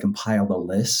did is I compiled a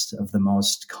list of the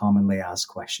most commonly asked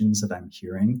questions that I'm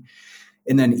hearing.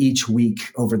 And then each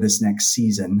week over this next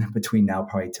season, between now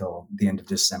probably till the end of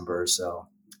December or so,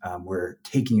 we're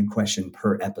taking a question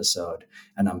per episode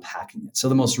and unpacking it. So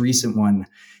the most recent one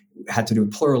had to do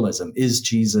with pluralism. Is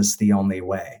Jesus the only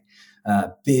way?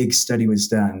 Big study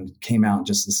came out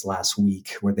just this last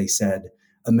week, where they said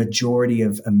a majority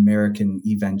of American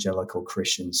evangelical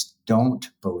Christians don't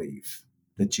believe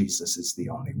that Jesus is the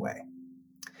only way.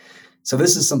 So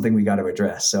this is something we got to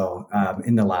address. So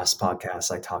in the last podcast,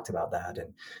 I talked about that,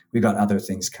 and we've got other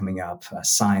things coming up,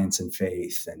 science and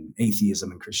faith and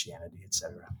atheism and Christianity, et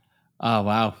cetera. Oh,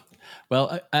 wow.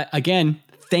 Well, again,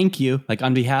 thank you,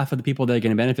 on behalf of the people that are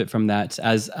going to benefit from that,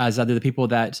 as other the people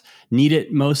that need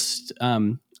it most,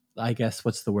 I guess,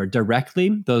 what's the word? Directly,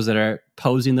 those that are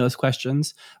posing those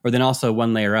questions, or then also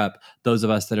one layer up, those of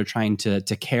us that are trying to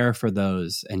care for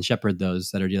those and shepherd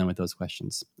those that are dealing with those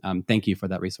questions. Thank you for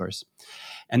that resource.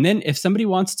 And then if somebody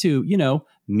wants to,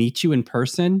 meet you in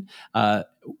person,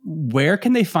 where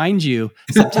can they find you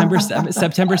September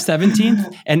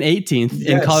 17th and 18th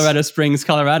in Colorado Springs,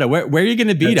 Colorado? Where are you going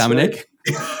to be, Dominic?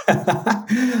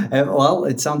 Right. Well,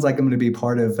 it sounds like I'm going to be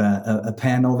part of a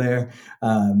panel there,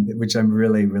 which I'm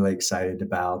really, really excited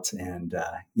about. And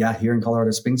here in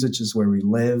Colorado Springs, which is where we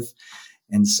live.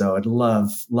 And so I'd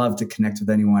love to connect with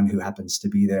anyone who happens to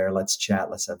be there. Let's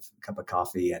chat. Let's have a cup of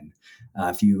coffee. And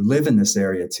if you live in this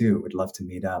area too, we'd love to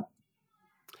meet up.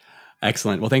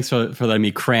 Excellent. Well, thanks for letting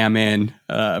me cram in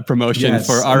promotion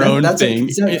for our own thing.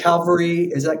 Is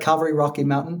that Calvary Rocky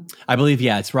Mountain? I believe,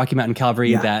 it's Rocky Mountain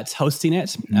Calvary that's hosting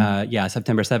it. Mm-hmm.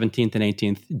 September 17th and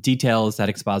 18th. Details at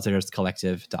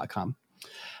expositorscollective.com.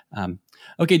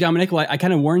 Okay, Dominic, well, I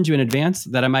kind of warned you in advance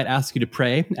that I might ask you to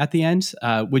pray at the end.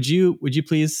 Would you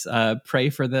please pray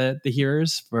for the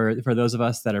hearers, for those of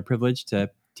us that are privileged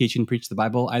to teach and preach the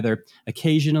Bible, either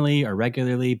occasionally or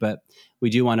regularly, but we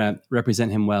do want to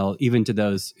represent him well, even to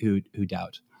those who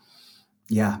doubt.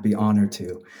 Yeah, be honored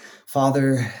to.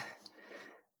 Father,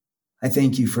 I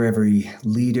thank you for every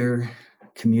leader,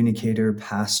 communicator,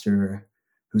 pastor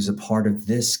who's a part of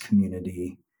this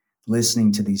community,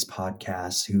 listening to these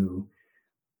podcasts, who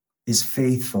is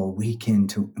faithful week in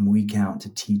and week out to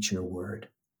teach your word.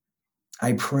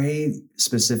 I pray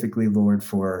specifically, Lord,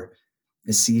 for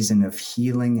a season of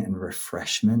healing and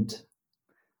refreshment,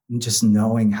 and just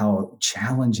knowing how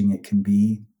challenging it can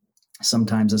be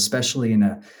sometimes, especially in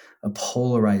a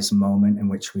polarized moment in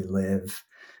which we live,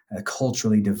 a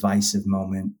culturally divisive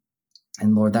moment.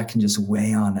 And Lord, that can just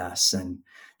weigh on us, and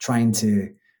trying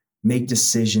to make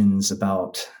decisions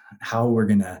about how we're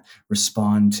going to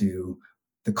respond to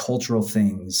the cultural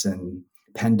things and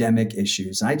pandemic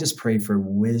issues. I just pray for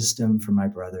wisdom for my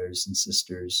brothers and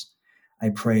sisters. I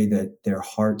pray that their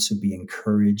hearts would be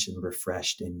encouraged and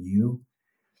refreshed in you.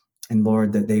 And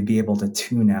Lord, that they be able to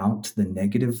tune out the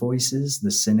negative voices, the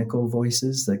cynical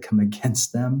voices that come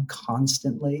against them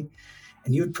constantly.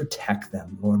 And you would protect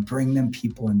them, Lord. Bring them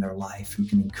people in their life who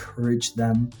can encourage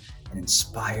them and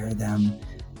inspire them.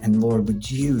 And Lord,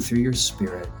 would you, through your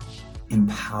Spirit,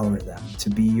 empower them to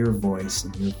be your voice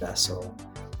and your vessel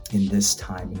in this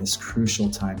time, in this crucial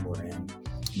time we're in.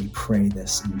 We pray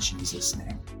this in Jesus'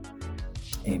 name.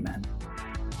 Amen.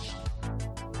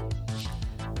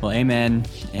 Well, amen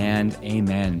and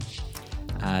amen.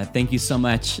 Thank you so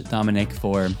much, Dominic,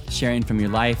 for sharing from your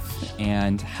life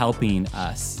and helping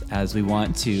us as we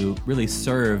want to really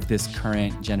serve this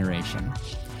current generation.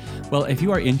 Well, if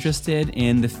you are interested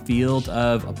in the field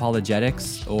of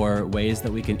apologetics or ways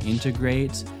that we can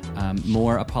integrate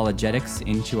more apologetics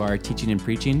into our teaching and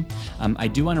preaching, I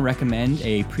do want to recommend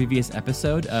a previous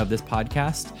episode of this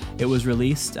podcast. It was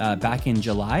released back in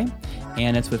July,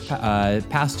 and it's with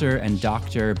Pastor and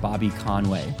Dr. Bobby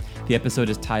Conway. The episode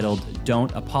is titled,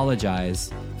 Don't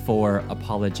Apologize for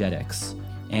Apologetics.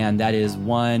 And that is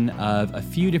one of a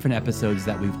few different episodes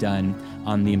that we've done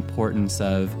on the importance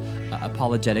of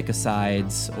apologetic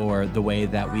asides, or the way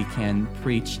that we can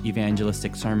preach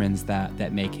evangelistic sermons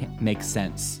that make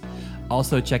sense.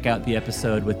 Also, check out the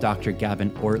episode with Dr.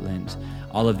 Gavin Ortland.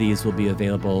 All of these will be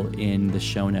available in the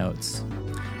show notes.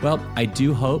 Well, I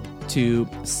do hope to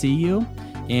see you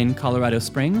in Colorado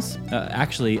Springs.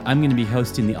 Actually, I'm going to be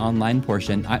hosting the online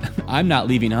portion. I'm not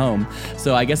leaving home,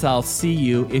 so I guess I'll see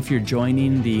you if you're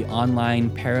joining the online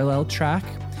parallel track.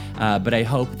 But I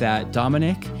hope that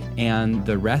Dominic and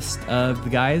the rest of the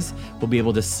guys will be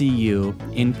able to see you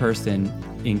in person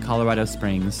in Colorado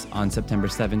Springs on September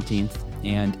 17th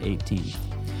and 18th.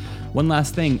 One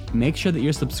last thing, make sure that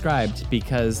you're subscribed,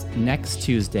 because next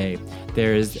Tuesday,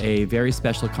 there's a very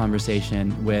special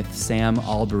conversation with Sam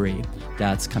Albury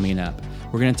that's coming up.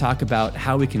 We're going to talk about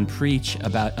how we can preach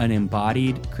about an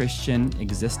embodied Christian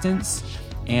existence,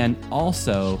 and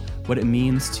also what it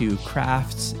means to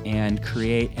craft and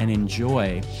create and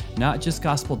enjoy not just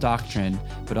gospel doctrine,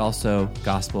 but also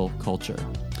gospel culture.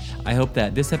 I hope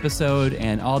that this episode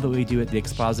and all that we do at the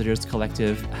Expositors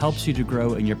Collective helps you to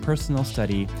grow in your personal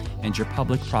study and your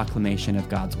public proclamation of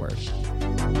God's Word.